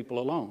leave these people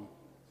alone.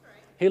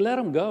 He let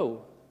them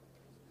go.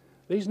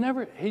 He's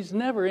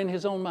never in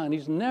his own mind.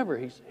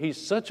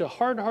 He's such a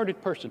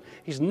hard-hearted person.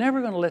 He's never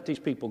going to let these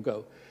people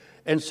go.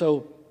 And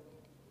so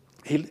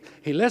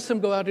he lets them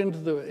go out into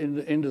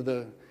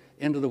the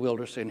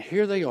wilderness, and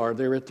here they are.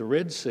 They're at the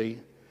Red Sea,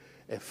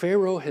 and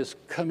Pharaoh has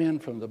come in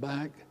from the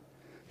back,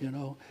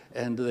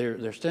 and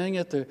they're staying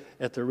at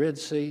the Red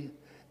Sea,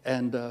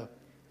 and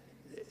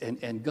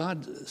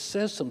God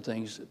says some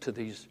things to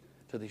these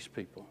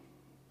people.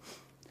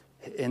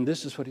 And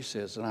this is what he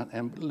says,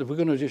 and we're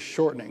going to just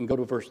shorten it and go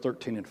to verse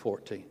 13 and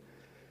 14.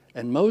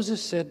 And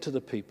Moses said to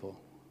the people,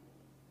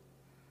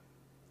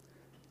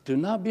 do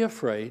not be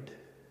afraid.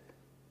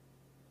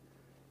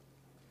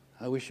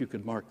 I wish you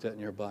could mark that in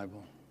your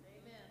Bible.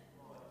 Amen.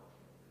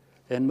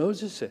 And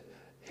Moses said,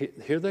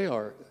 here they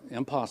are,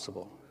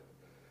 impossible.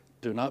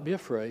 Do not be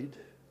afraid.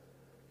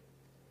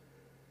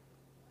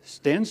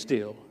 Stand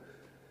still.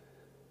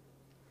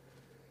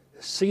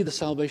 See the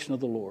salvation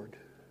of the Lord,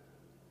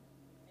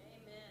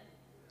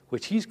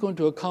 which he's going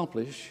to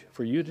accomplish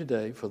for you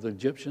today. For the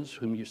Egyptians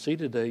whom you see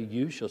today,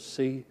 you shall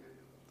see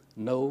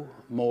no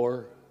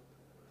more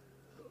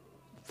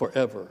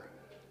forever.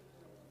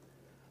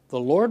 The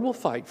Lord will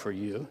fight for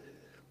you,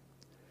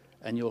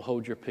 and you'll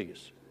hold your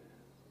peace.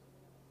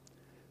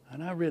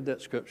 And I read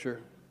that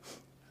scripture,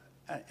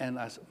 and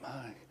I said,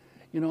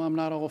 I'm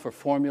not all for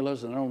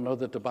formulas, and I don't know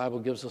that the Bible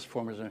gives us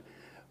formulas.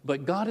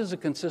 But God is a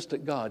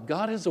consistent God.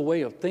 God is a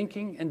way of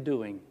thinking and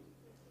doing.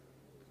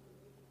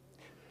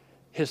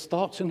 His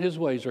thoughts and His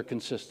ways are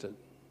consistent.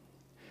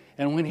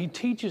 And when He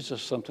teaches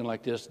us something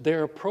like this,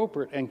 they're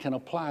appropriate and can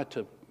apply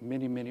to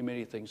many, many,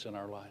 many things in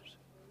our lives.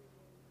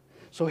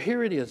 So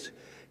here it is.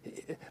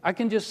 I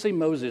can just see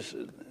Moses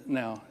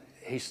now.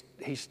 He's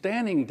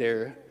standing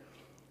there.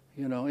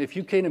 If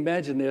you can't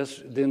imagine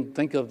this, then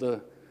think of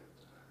the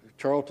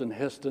Charlton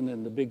Heston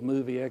and the big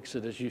movie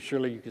Exodus.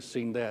 Surely you could have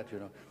seen that,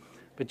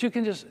 But you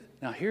can just,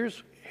 now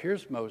here's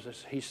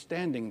Moses. He's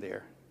standing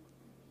there.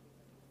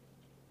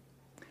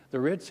 The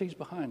Red Sea's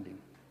behind him.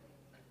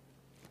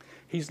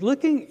 He's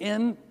looking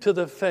into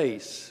the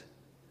face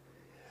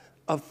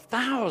of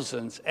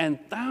thousands and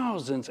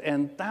thousands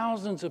and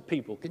thousands of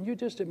people. Can you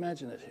just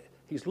imagine it?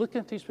 He's looking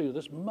at these people.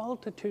 There's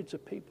multitudes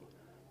of people.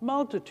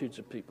 Multitudes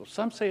of people.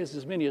 Some say it's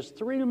as many as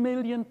 3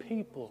 million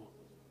people.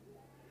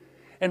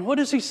 And what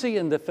does he see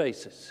in the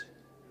faces?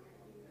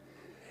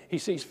 He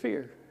sees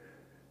fear.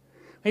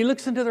 He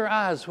looks into their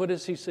eyes. What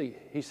does he see?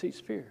 He sees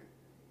fear.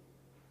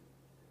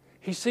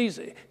 He sees,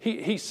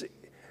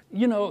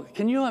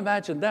 can you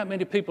imagine that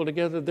many people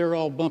together? They're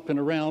all bumping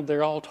around.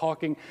 They're all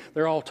talking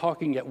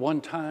at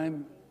one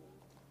time.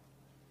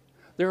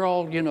 They're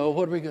all,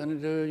 what are we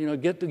going to do?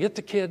 Get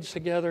the kids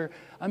together.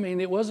 I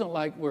mean, it wasn't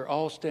like we're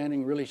all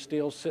standing really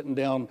still, sitting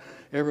down,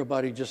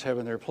 everybody just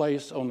having their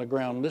place on the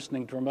ground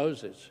listening to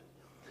Moses.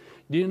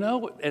 Do you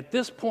know, at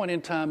this point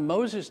in time,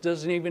 Moses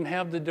doesn't even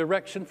have the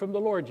direction from the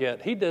Lord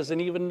yet. He doesn't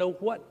even know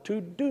what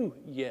to do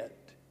yet.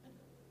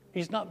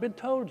 He's not been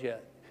told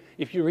yet.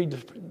 If you read a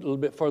little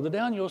bit further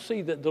down, you'll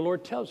see that the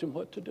Lord tells him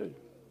what to do.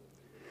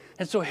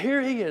 And so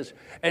here he is,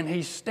 and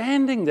he's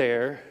standing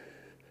there,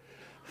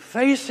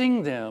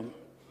 facing them,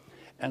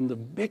 and the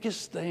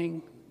biggest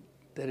thing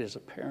that is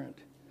apparent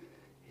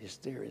is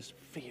there is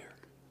fear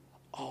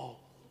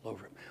all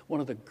over him.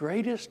 One of the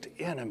greatest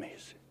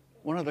enemies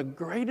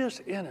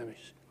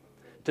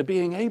to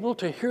being able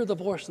to hear the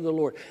voice of the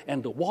Lord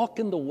and to walk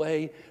in the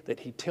way that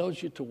He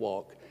tells you to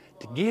walk,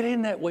 to get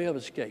in that way of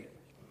escape,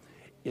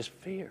 is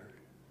fear.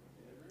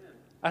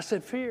 I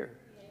said fear.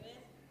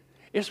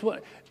 It's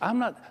what I'm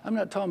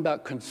not talking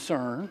about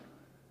concern.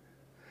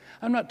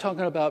 I'm not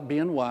talking about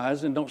being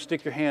wise and don't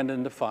stick your hand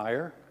in the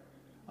fire.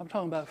 I'm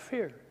talking about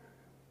fear.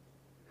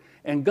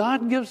 And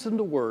God gives them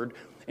the word.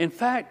 In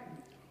fact,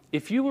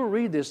 if you will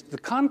read this, the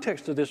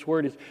context of this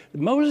word is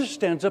Moses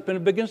stands up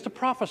and begins to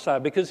prophesy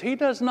because he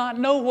does not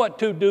know what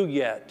to do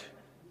yet.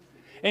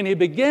 And he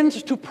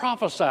begins to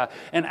prophesy.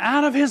 And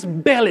out of his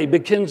belly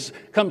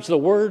comes the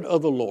word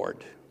of the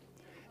Lord.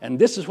 And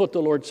this is what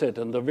the Lord said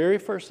to them. The very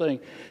first thing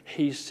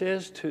He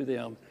says to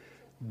them,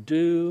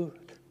 do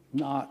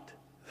not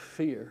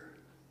fear.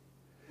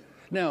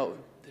 Now,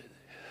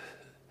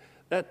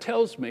 that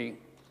tells me,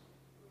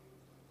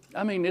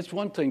 it's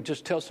one thing,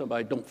 just tell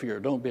somebody, don't fear,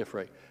 don't be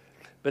afraid.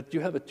 But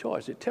you have a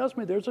choice. It tells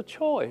me there's a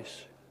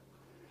choice.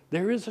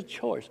 There is a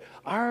choice.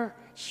 Our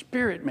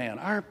spirit man,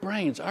 our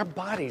brains, our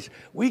bodies,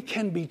 we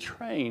can be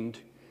trained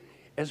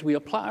as we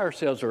apply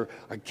ourselves or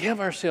give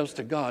ourselves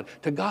to God,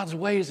 to God's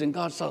ways and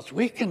God's thoughts.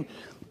 We can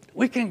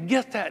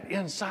get that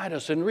inside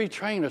us and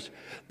retrain us.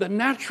 The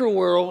natural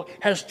world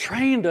has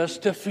trained us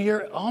to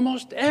fear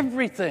almost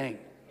everything.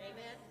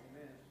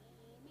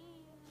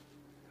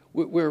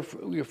 We're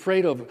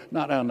afraid of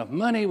not enough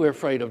money. We're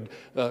afraid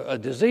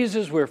of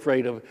diseases. We're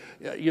afraid of,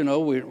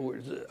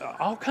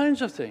 all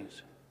kinds of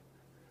things.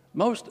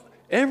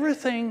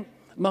 Everything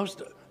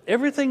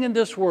in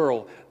this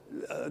world,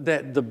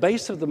 that the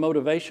base of the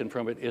motivation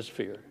from it is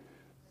fear,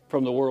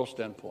 from the world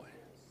standpoint.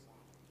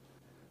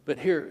 But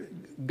here,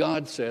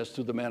 God says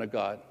to the man of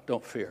God,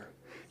 don't fear.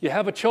 You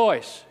have a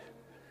choice.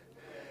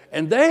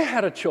 And they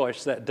had a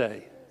choice that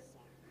day.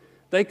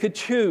 They could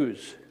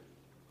choose.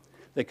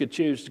 They could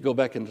choose to go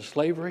back into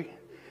slavery.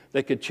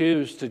 They could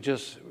choose to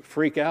just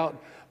freak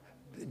out,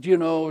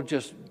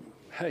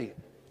 hey.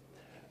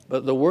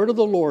 But the word of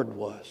the Lord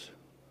was,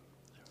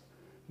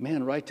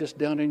 man, write this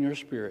down in your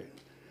spirit.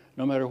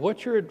 No matter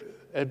what your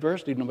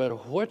adversity, no matter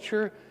what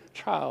your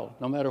trial,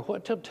 no matter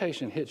what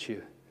temptation hits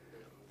you,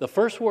 the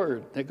first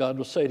word that God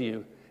will say to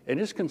you, and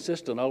it's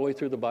consistent all the way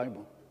through the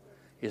Bible,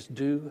 is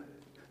do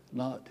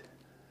not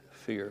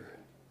fear.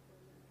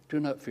 Do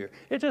not fear.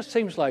 It just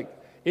seems like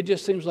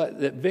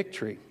that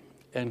victory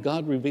and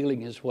God revealing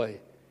His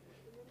way,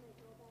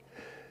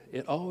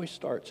 it always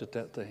starts at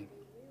that thing.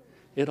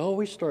 It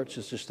always starts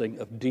as this thing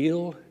of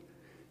deal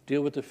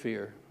with the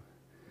fear.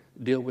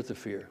 Deal with the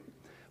fear.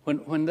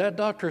 When that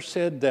doctor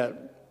said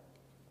that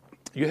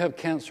you have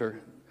cancer,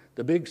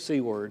 the big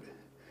C word,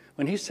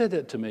 when he said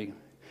that to me,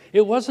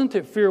 it wasn't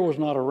that fear was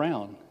not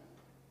around.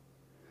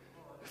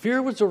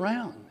 Fear was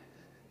around.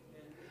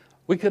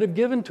 We could have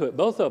given to it,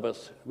 both of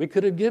us. We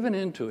could have given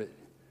into it.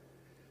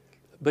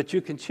 But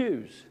you can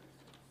choose.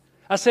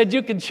 I said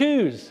you can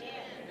choose.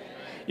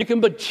 You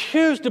can but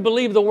choose to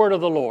believe the word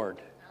of the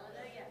Lord.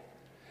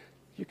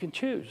 You can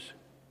choose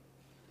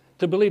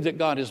to believe that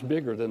God is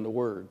bigger than the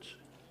words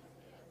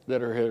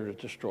that are here to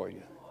destroy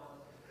you.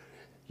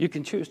 You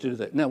can choose to do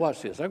that. Now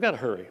watch this. I've got to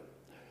hurry.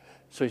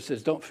 So he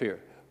says, don't fear.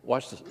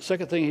 Watch the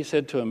second thing he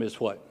said to him is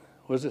what?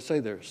 What does it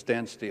say there?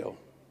 Stand still.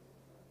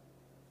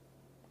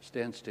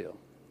 Stand still.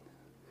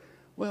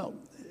 Well,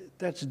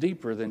 that's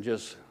deeper than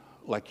just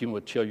like you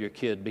would tell your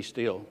kid, be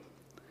still.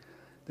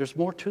 There's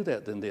more to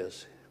that than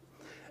this.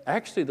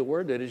 Actually, the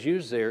word that is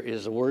used there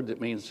is a word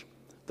that means,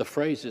 the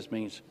phrase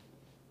means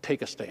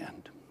take a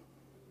stand.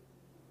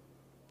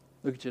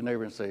 Look at your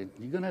neighbor and say,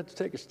 you're going to have to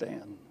take a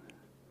stand.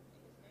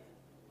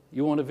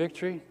 You want a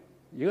victory?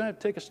 You're going to have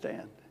to take a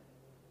stand.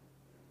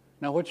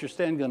 Now, what's your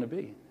stand going to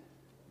be?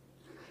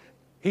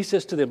 He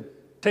says to them,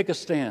 take a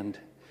stand.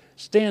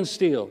 Stand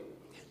still.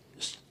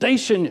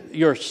 Station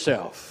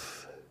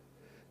yourself.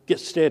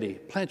 Get steady.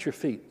 Plant your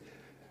feet.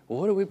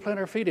 Well, what do we plant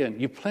our feet in?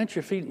 You plant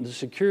your feet in the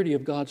security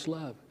of God's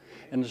love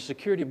and the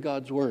security of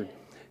God's word.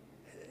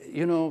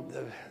 You know,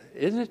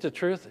 isn't it the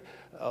truth?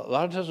 A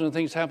lot of times when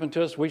things happen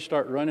to us, we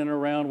start running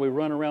around. We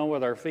run around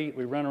with our feet.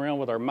 We run around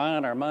with our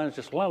mind. Our mind's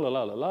just la, la,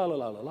 la, la, la,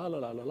 la, la, la,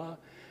 la, la, la.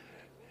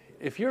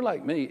 If you're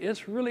like me,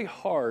 it's really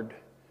hard.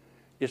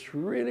 It's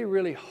really,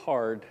 really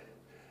hard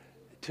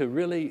to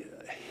really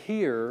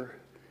hear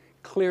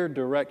clear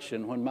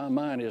direction when my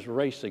mind is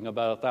racing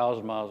about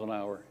 1,000 miles an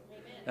hour.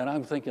 And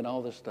I'm thinking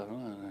all this stuff.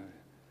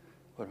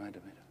 What am I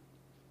doing?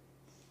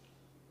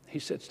 He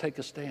says, take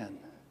a stand.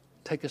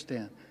 Take a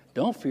stand.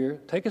 Don't fear.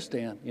 Take a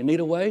stand. You need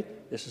a way?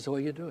 This is the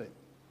way you do it.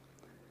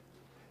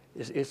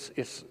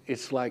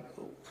 It's like,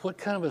 what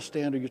kind of a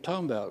stand are you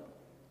talking about?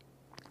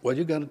 Well,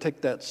 you got to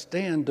take that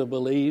stand to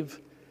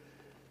believe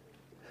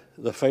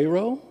the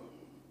Pharaoh,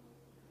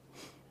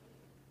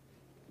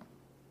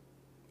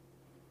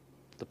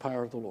 the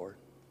power of the Lord.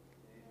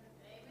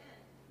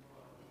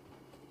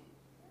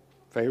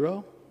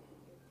 Pharaoh,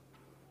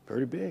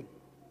 very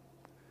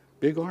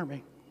big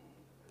army,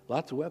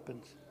 lots of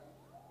weapons.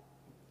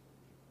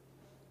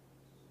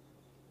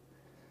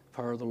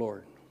 Power of the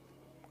Lord.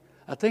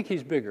 I think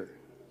he's bigger.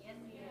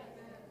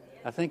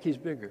 I think he's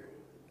bigger.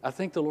 I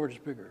think the Lord is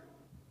bigger.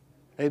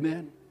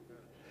 Amen?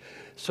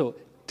 So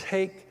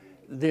take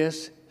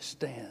this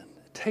stand.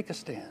 Take a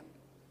stand.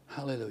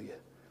 Hallelujah.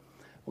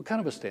 What kind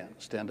of a stand?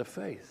 A stand of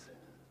faith.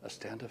 A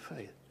stand of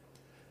faith.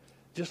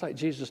 Just like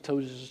Jesus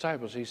told his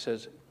disciples, he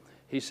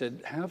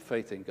said, have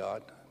faith in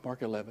God.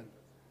 Mark 11.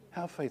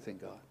 Have faith in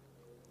God.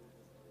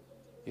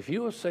 If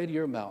you will say to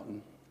your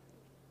mountain,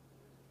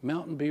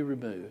 be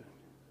removed,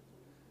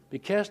 be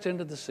cast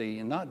into the sea,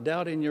 and not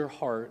doubt in your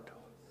heart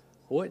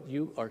what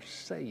you are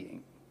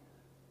saying,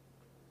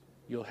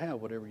 you'll have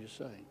whatever you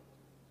say.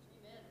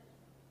 Amen.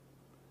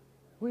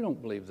 We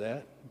don't believe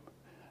that.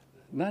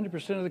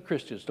 90% of the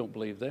Christians don't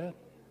believe that.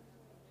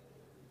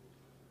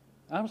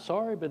 I'm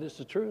sorry, but it's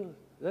the truth.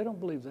 They don't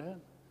believe that.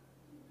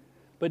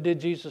 But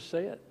did Jesus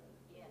say it?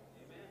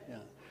 Yeah.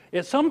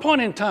 At some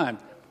point in time,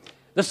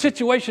 the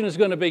situation is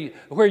going to be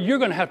where you're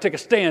going to have to take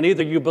a stand.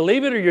 Either you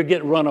believe it or you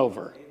get run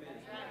over. Amen.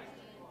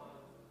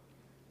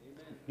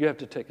 You have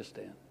to take a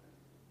stand.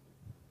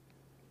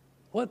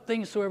 What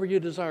things soever you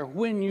desire,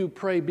 when you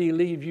pray,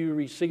 believe you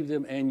receive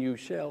them, and you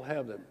shall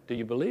have them. Do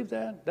you believe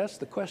that? That's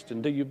the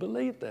question. Do you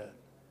believe that?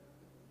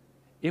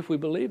 If we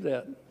believe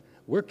that,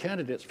 we're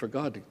candidates for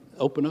God to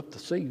open up the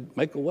sea,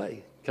 make a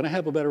way. Can I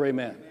have a better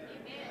amen? Amen.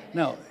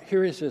 Now,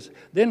 here he says,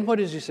 then what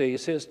does he say? He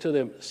says to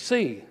them,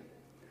 see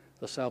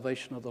the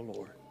salvation of the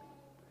Lord.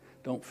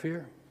 Don't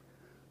fear.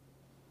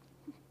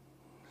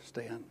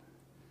 Stand.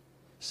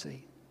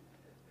 See.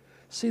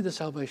 See the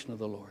salvation of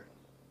the Lord.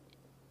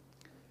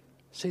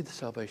 See the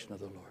salvation of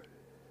the Lord.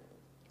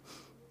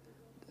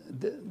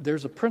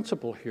 There's a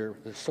principle here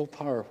that's so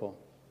powerful.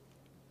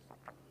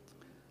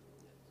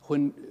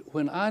 When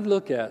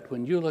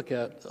you look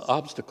at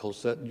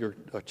obstacles that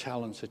a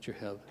challenge that you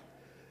have,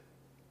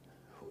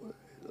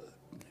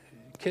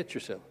 catch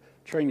yourself,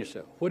 train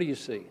yourself. What do you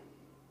see?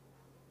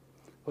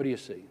 What do you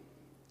see?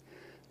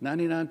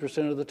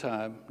 99% of the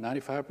time,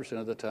 95%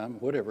 of the time,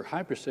 whatever,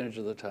 high percentage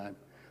of the time,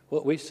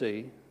 what we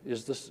see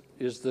is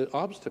the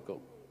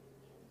obstacle.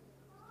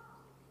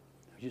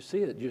 You see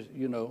it,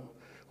 you know,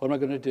 what am I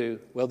going to do?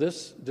 Well,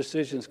 this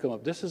decision's come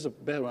up. This is a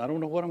bad one. I don't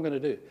know what I'm going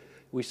to do.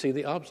 We see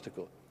the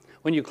obstacle.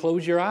 When you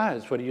close your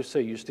eyes, what do you see?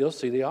 You still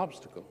see the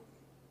obstacle.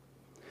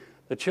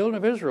 The children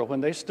of Israel,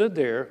 when they stood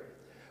there,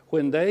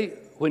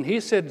 when he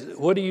said,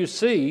 what do you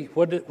see?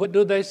 What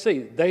did they see?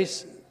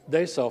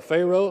 They saw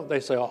Pharaoh. They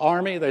saw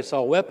army. They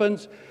saw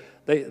weapons.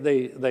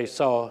 They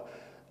saw,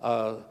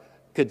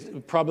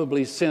 could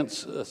probably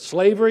sense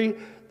slavery,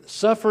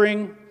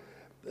 suffering,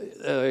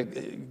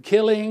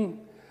 killing,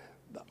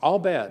 all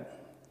bad.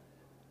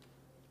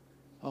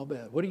 All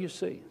bad. What do you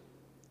see?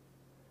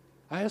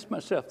 I ask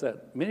myself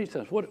that many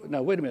times.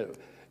 Now, wait a minute.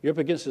 You're up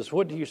against this.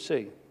 What do you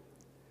see?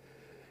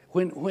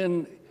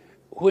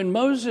 When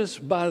Moses,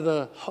 by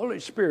the Holy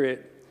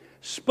Spirit,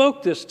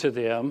 spoke this to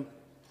them,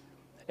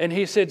 and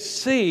he said,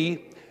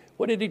 see,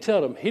 what did he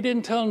tell them? He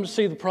didn't tell them to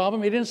see the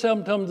problem. He didn't tell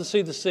them to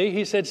see the sea.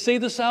 He said, see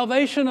the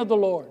salvation of the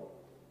Lord.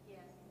 Yes.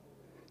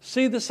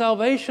 See the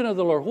salvation of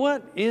the Lord.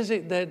 What is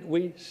it that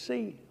we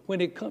see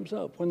when it comes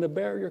up, when the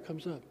barrier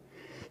comes up?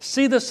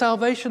 See the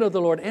salvation of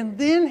the Lord. And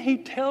then he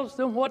tells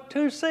them what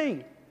to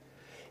see.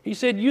 He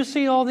said, you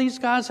see all these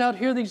guys out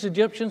here, these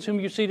Egyptians whom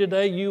you see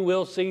today, you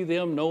will see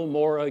them no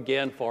more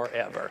again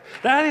forever.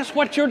 That is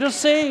what you're to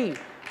see.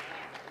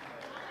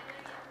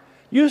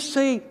 You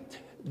see,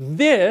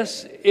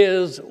 this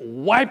is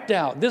wiped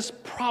out. This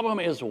problem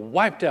is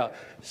wiped out.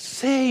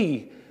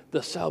 See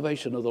the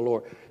salvation of the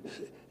Lord.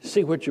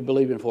 See what you're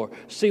believing for.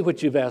 See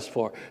what you've asked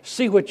for.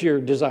 See what you're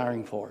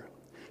desiring for.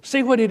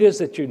 See what it is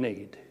that you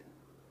need.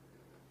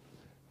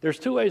 There's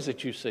two ways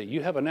that you see.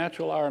 You have a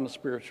natural eye and a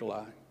spiritual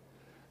eye.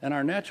 And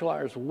our natural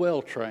eye is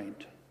well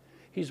trained.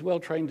 He's well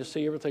trained to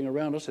see everything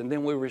around us, and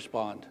then we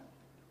respond.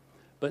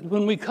 But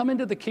when we come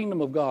into the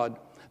kingdom of God,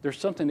 there's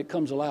something that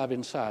comes alive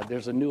inside.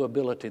 There's a new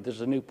ability.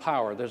 There's a new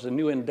power. There's a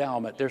new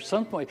endowment. There's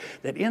something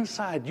that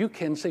inside you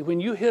can see. When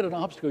you hit an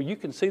obstacle, you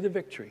can see the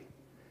victory.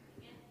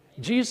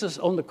 Jesus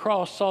on the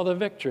cross saw the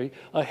victory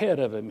ahead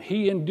of him.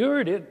 He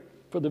endured it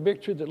for the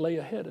victory that lay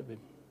ahead of him.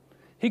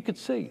 He could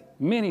see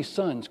many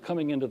sons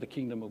coming into the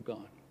kingdom of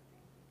God.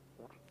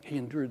 He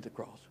endured the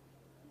cross.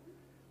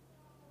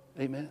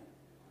 Amen.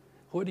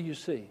 What do you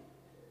see?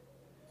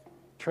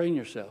 Train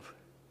yourself.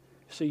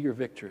 See your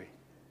victory.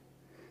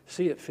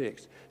 See it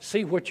fixed.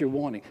 See what you're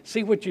wanting.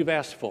 See what you've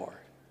asked for.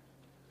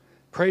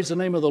 Praise the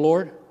name of the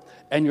Lord,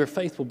 and your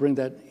faith will bring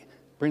that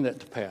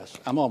to pass.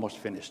 I'm almost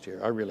finished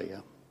here. I really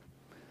am.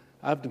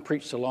 I've been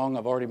preached so long,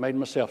 I've already made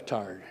myself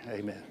tired.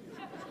 Amen.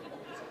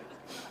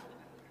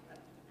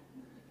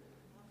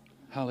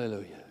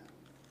 Hallelujah.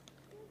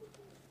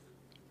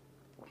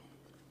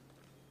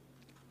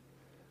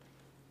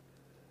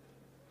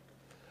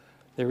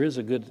 There is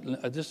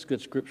this is a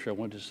good scripture I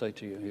wanted to say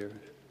to you here.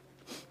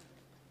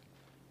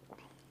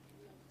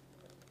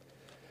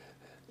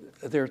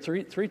 There are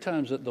three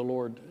times that the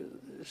Lord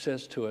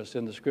says to us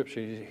in the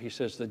scripture, he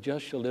says, the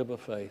just shall live by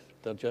faith,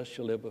 the just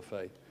shall live by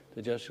faith,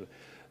 the just shall.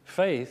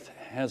 Faith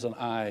has an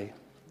eye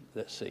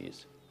that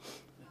sees.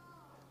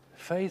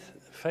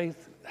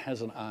 Faith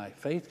has an eye.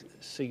 Faith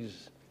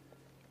sees.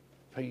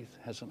 Faith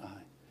has an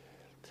eye.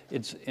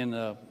 It's in,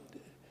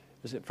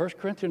 is it 1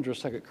 Corinthians or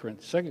 2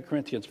 Corinthians? 2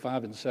 Corinthians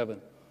 5 and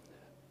 7.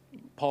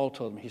 Paul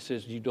told him, he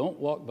says, you don't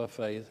walk by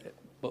faith,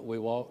 but we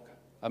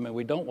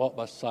don't walk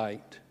by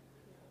sight,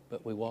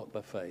 but we walk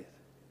by faith.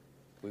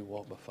 We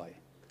walk by faith.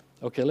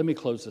 Okay, let me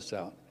close this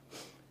out.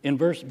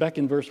 Back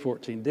in verse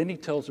 14, then he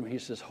tells him, he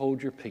says,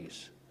 hold your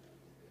peace.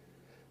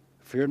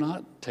 Fear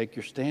not, take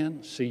your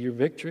stand, see your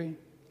victory,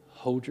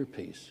 hold your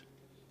peace.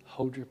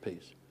 Hold your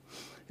peace.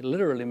 It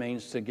literally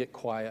means to get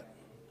quiet,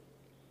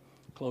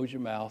 close your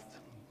mouth.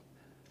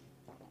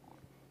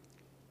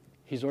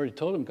 He's already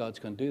told him God's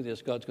going to do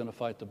this. God's going to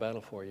fight the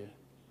battle for you.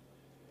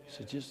 He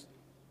said, just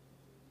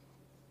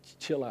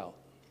chill out.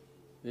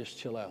 Just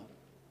chill out.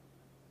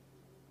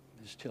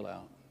 Just chill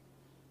out.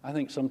 I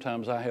think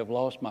sometimes I have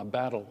lost my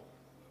battle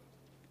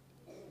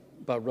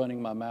by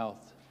running my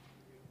mouth.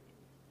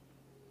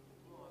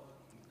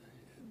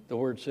 The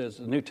Word says,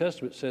 the New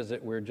Testament says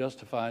that we're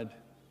justified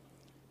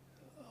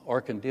or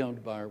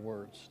condemned by our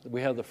words.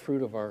 We have the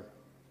fruit of our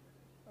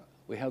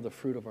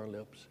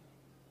lips.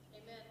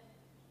 Amen.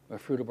 The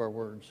fruit of our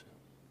words.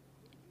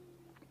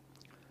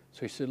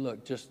 So he said,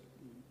 look, just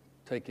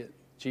take it.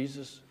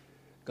 Jesus,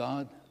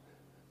 God's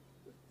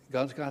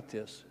got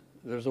this.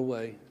 There's a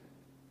way.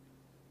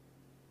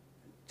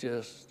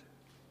 Just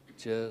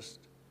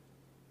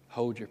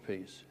hold your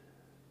peace.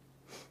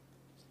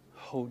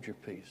 Hold your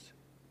peace.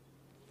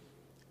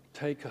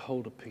 Take a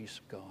hold of peace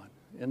of God.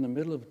 In the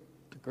middle of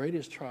the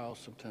greatest trials,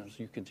 sometimes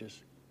you can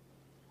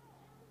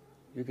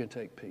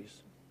take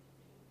peace.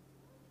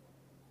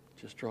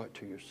 Just draw it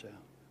to yourself.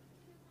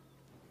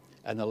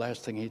 And the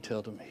last thing he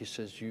told him, he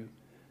says, you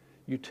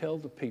tell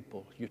the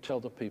people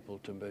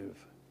to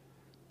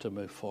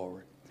move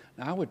forward.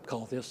 Now I would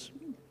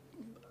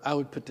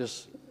put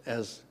this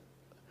as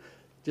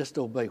just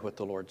obey what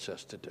the Lord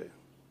says to do.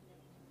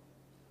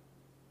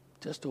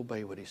 Just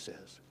obey what he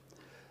says.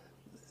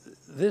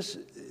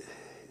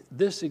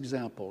 This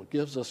example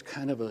gives us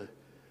kind of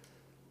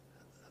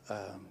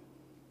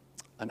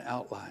an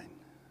outline,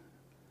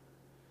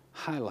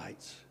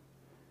 highlights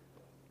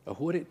of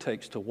what it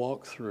takes to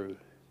walk through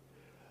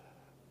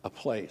a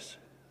place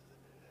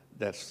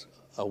that's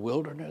a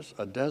wilderness,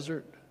 a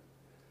desert,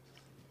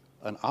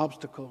 an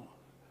obstacle,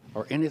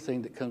 or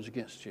anything that comes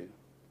against you.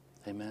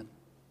 Amen.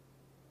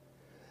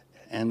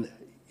 And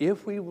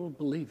if we will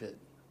believe it,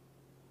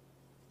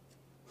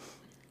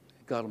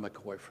 God will make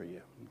a way for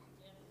you.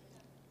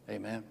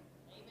 Amen.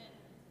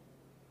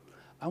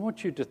 I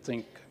want you to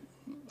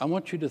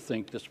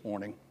think this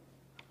morning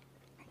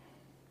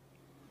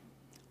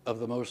of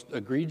the most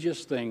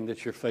egregious thing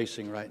that you're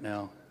facing right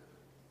now.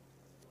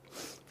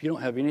 If you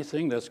don't have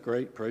anything, that's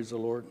great. Praise the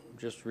Lord.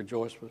 Just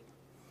rejoice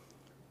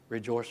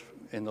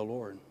in the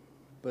Lord.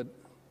 But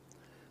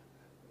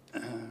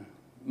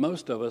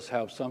most of us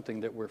have something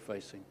that we're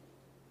facing.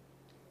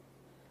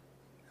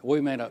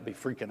 We may not be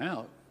freaking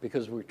out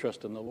because we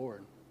trust in the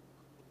Lord.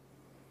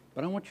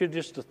 But I want you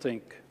just to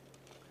think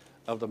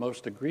of the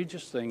most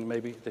egregious thing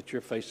maybe that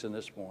you're facing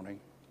this morning.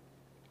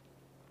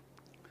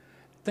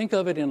 Think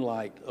of it in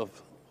light of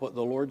what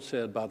the Lord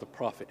said by the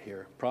prophet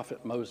here,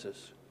 Prophet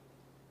Moses,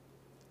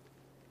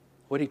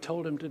 what he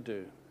told him to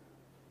do.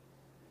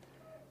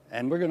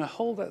 And we're going to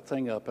hold that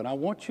thing up, and I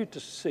want you to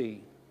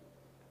see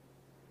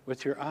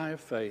with your eye of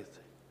faith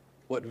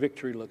what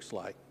victory looks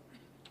like.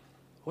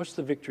 What's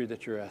the victory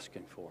that you're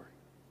asking for?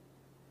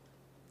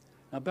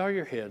 Now bow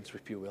your heads,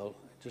 if you will.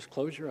 Just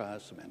close your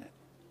eyes a minute.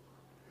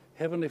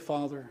 Heavenly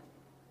Father,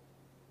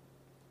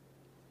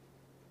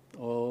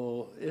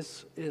 oh,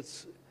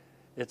 it's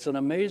an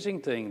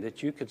amazing thing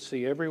that you could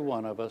see every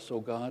one of us, oh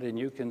God, and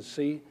you can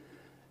see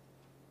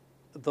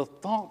the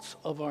thoughts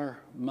of our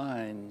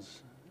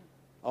minds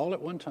all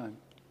at one time.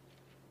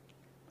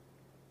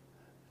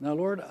 Now,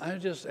 Lord, I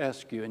just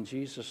ask you in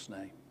Jesus'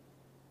 name,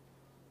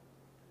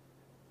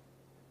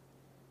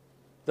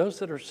 those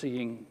that are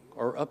seeing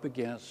or up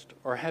against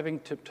or having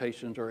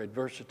temptations or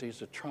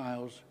adversities or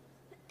trials,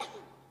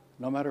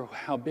 no matter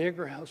how big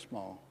or how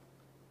small,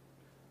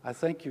 I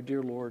thank you,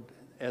 dear Lord,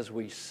 as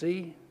we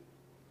see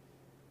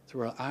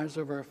through our eyes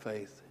of our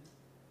faith,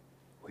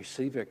 we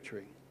see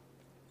victory.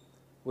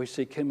 We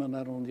see coming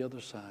out on the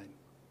other side.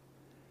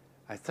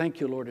 I thank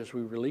you, Lord, as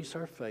we release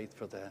our faith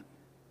for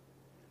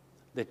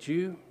that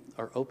you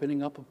are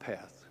opening up a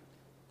path.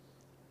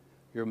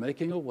 You're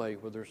making a way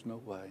where there's no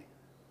way,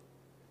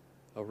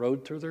 a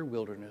road through their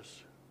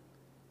wilderness,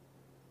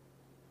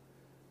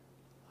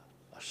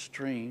 a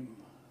stream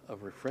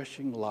of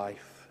refreshing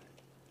life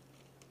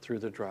through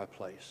the dry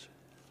place.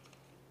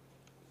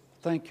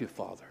 Thank you,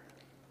 Father.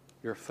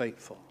 You're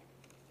faithful.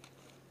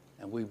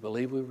 And we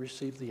believe we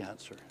receive the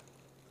answer.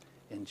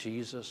 In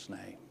Jesus'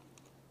 name,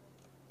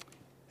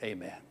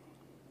 amen.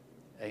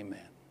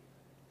 Amen.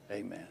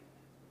 Amen.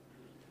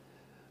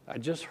 I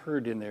just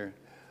heard in there,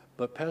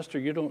 but Pastor,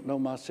 you don't know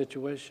my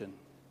situation.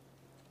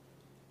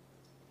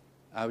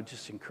 I would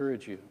just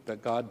encourage you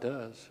that God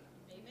does.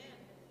 Amen. Yes,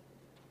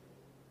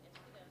 he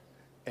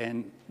does.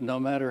 And no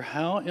matter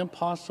how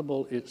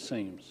impossible it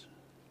seems,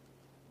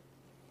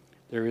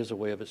 there is a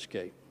way of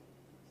escape.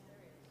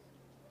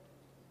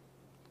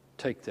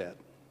 Take that.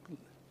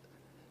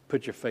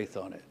 Put your faith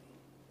on it.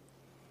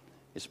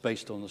 It's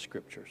based on the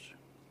Scriptures,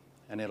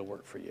 and it'll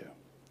work for you.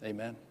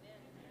 Amen?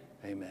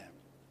 Amen.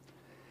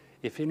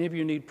 If any of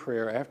you need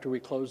prayer after we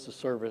close the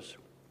service,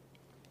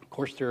 of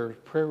course, there are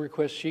prayer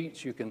request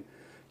sheets. You can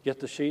get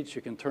the sheets.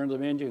 You can turn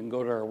them in. You can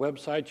go to our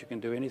website. You can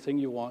do anything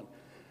you want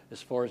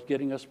as far as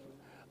getting us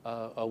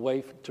a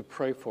way to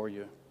pray for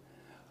you.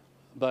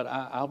 But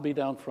I'll be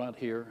down front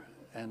here,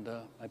 and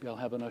maybe I'll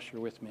have an usher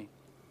with me.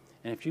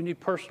 And if you need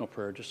personal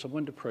prayer, just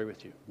someone to pray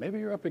with you. Maybe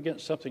you're up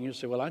against something. You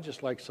say, well, I'd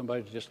just like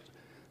somebody to just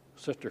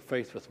set their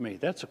faith with me.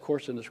 That's, of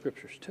course, in the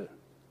Scriptures, too.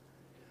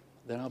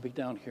 Then I'll be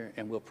down here,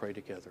 and we'll pray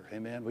together.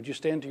 Amen. Would you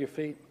stand to your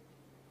feet?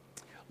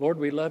 Lord,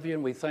 we love you,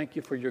 and we thank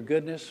you for your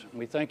goodness. And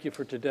we thank you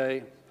for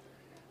today.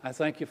 I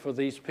thank you for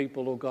these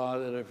people, oh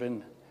God, that have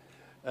been,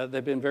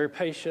 they've been very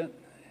patient,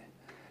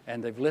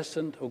 and they've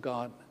listened, oh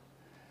God.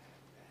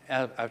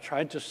 I've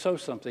tried to sow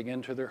something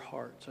into their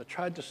hearts. I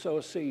tried to sow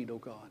a seed, oh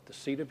God, the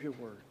seed of your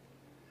word.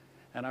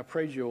 And I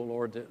praise you, O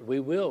Lord, that we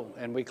will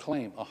and we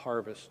claim a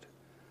harvest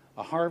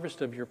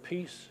of your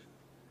peace,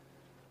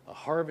 a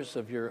harvest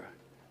of your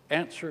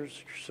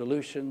answers, your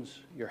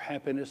solutions, your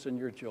happiness, and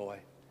your joy.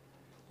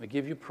 We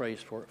give you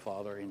praise for it,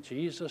 Father. In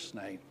Jesus'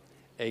 name,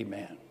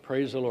 amen.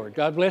 Praise the Lord.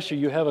 God bless you.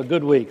 You have a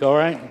good week, all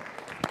right?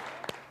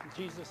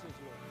 Jesus is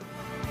Lord.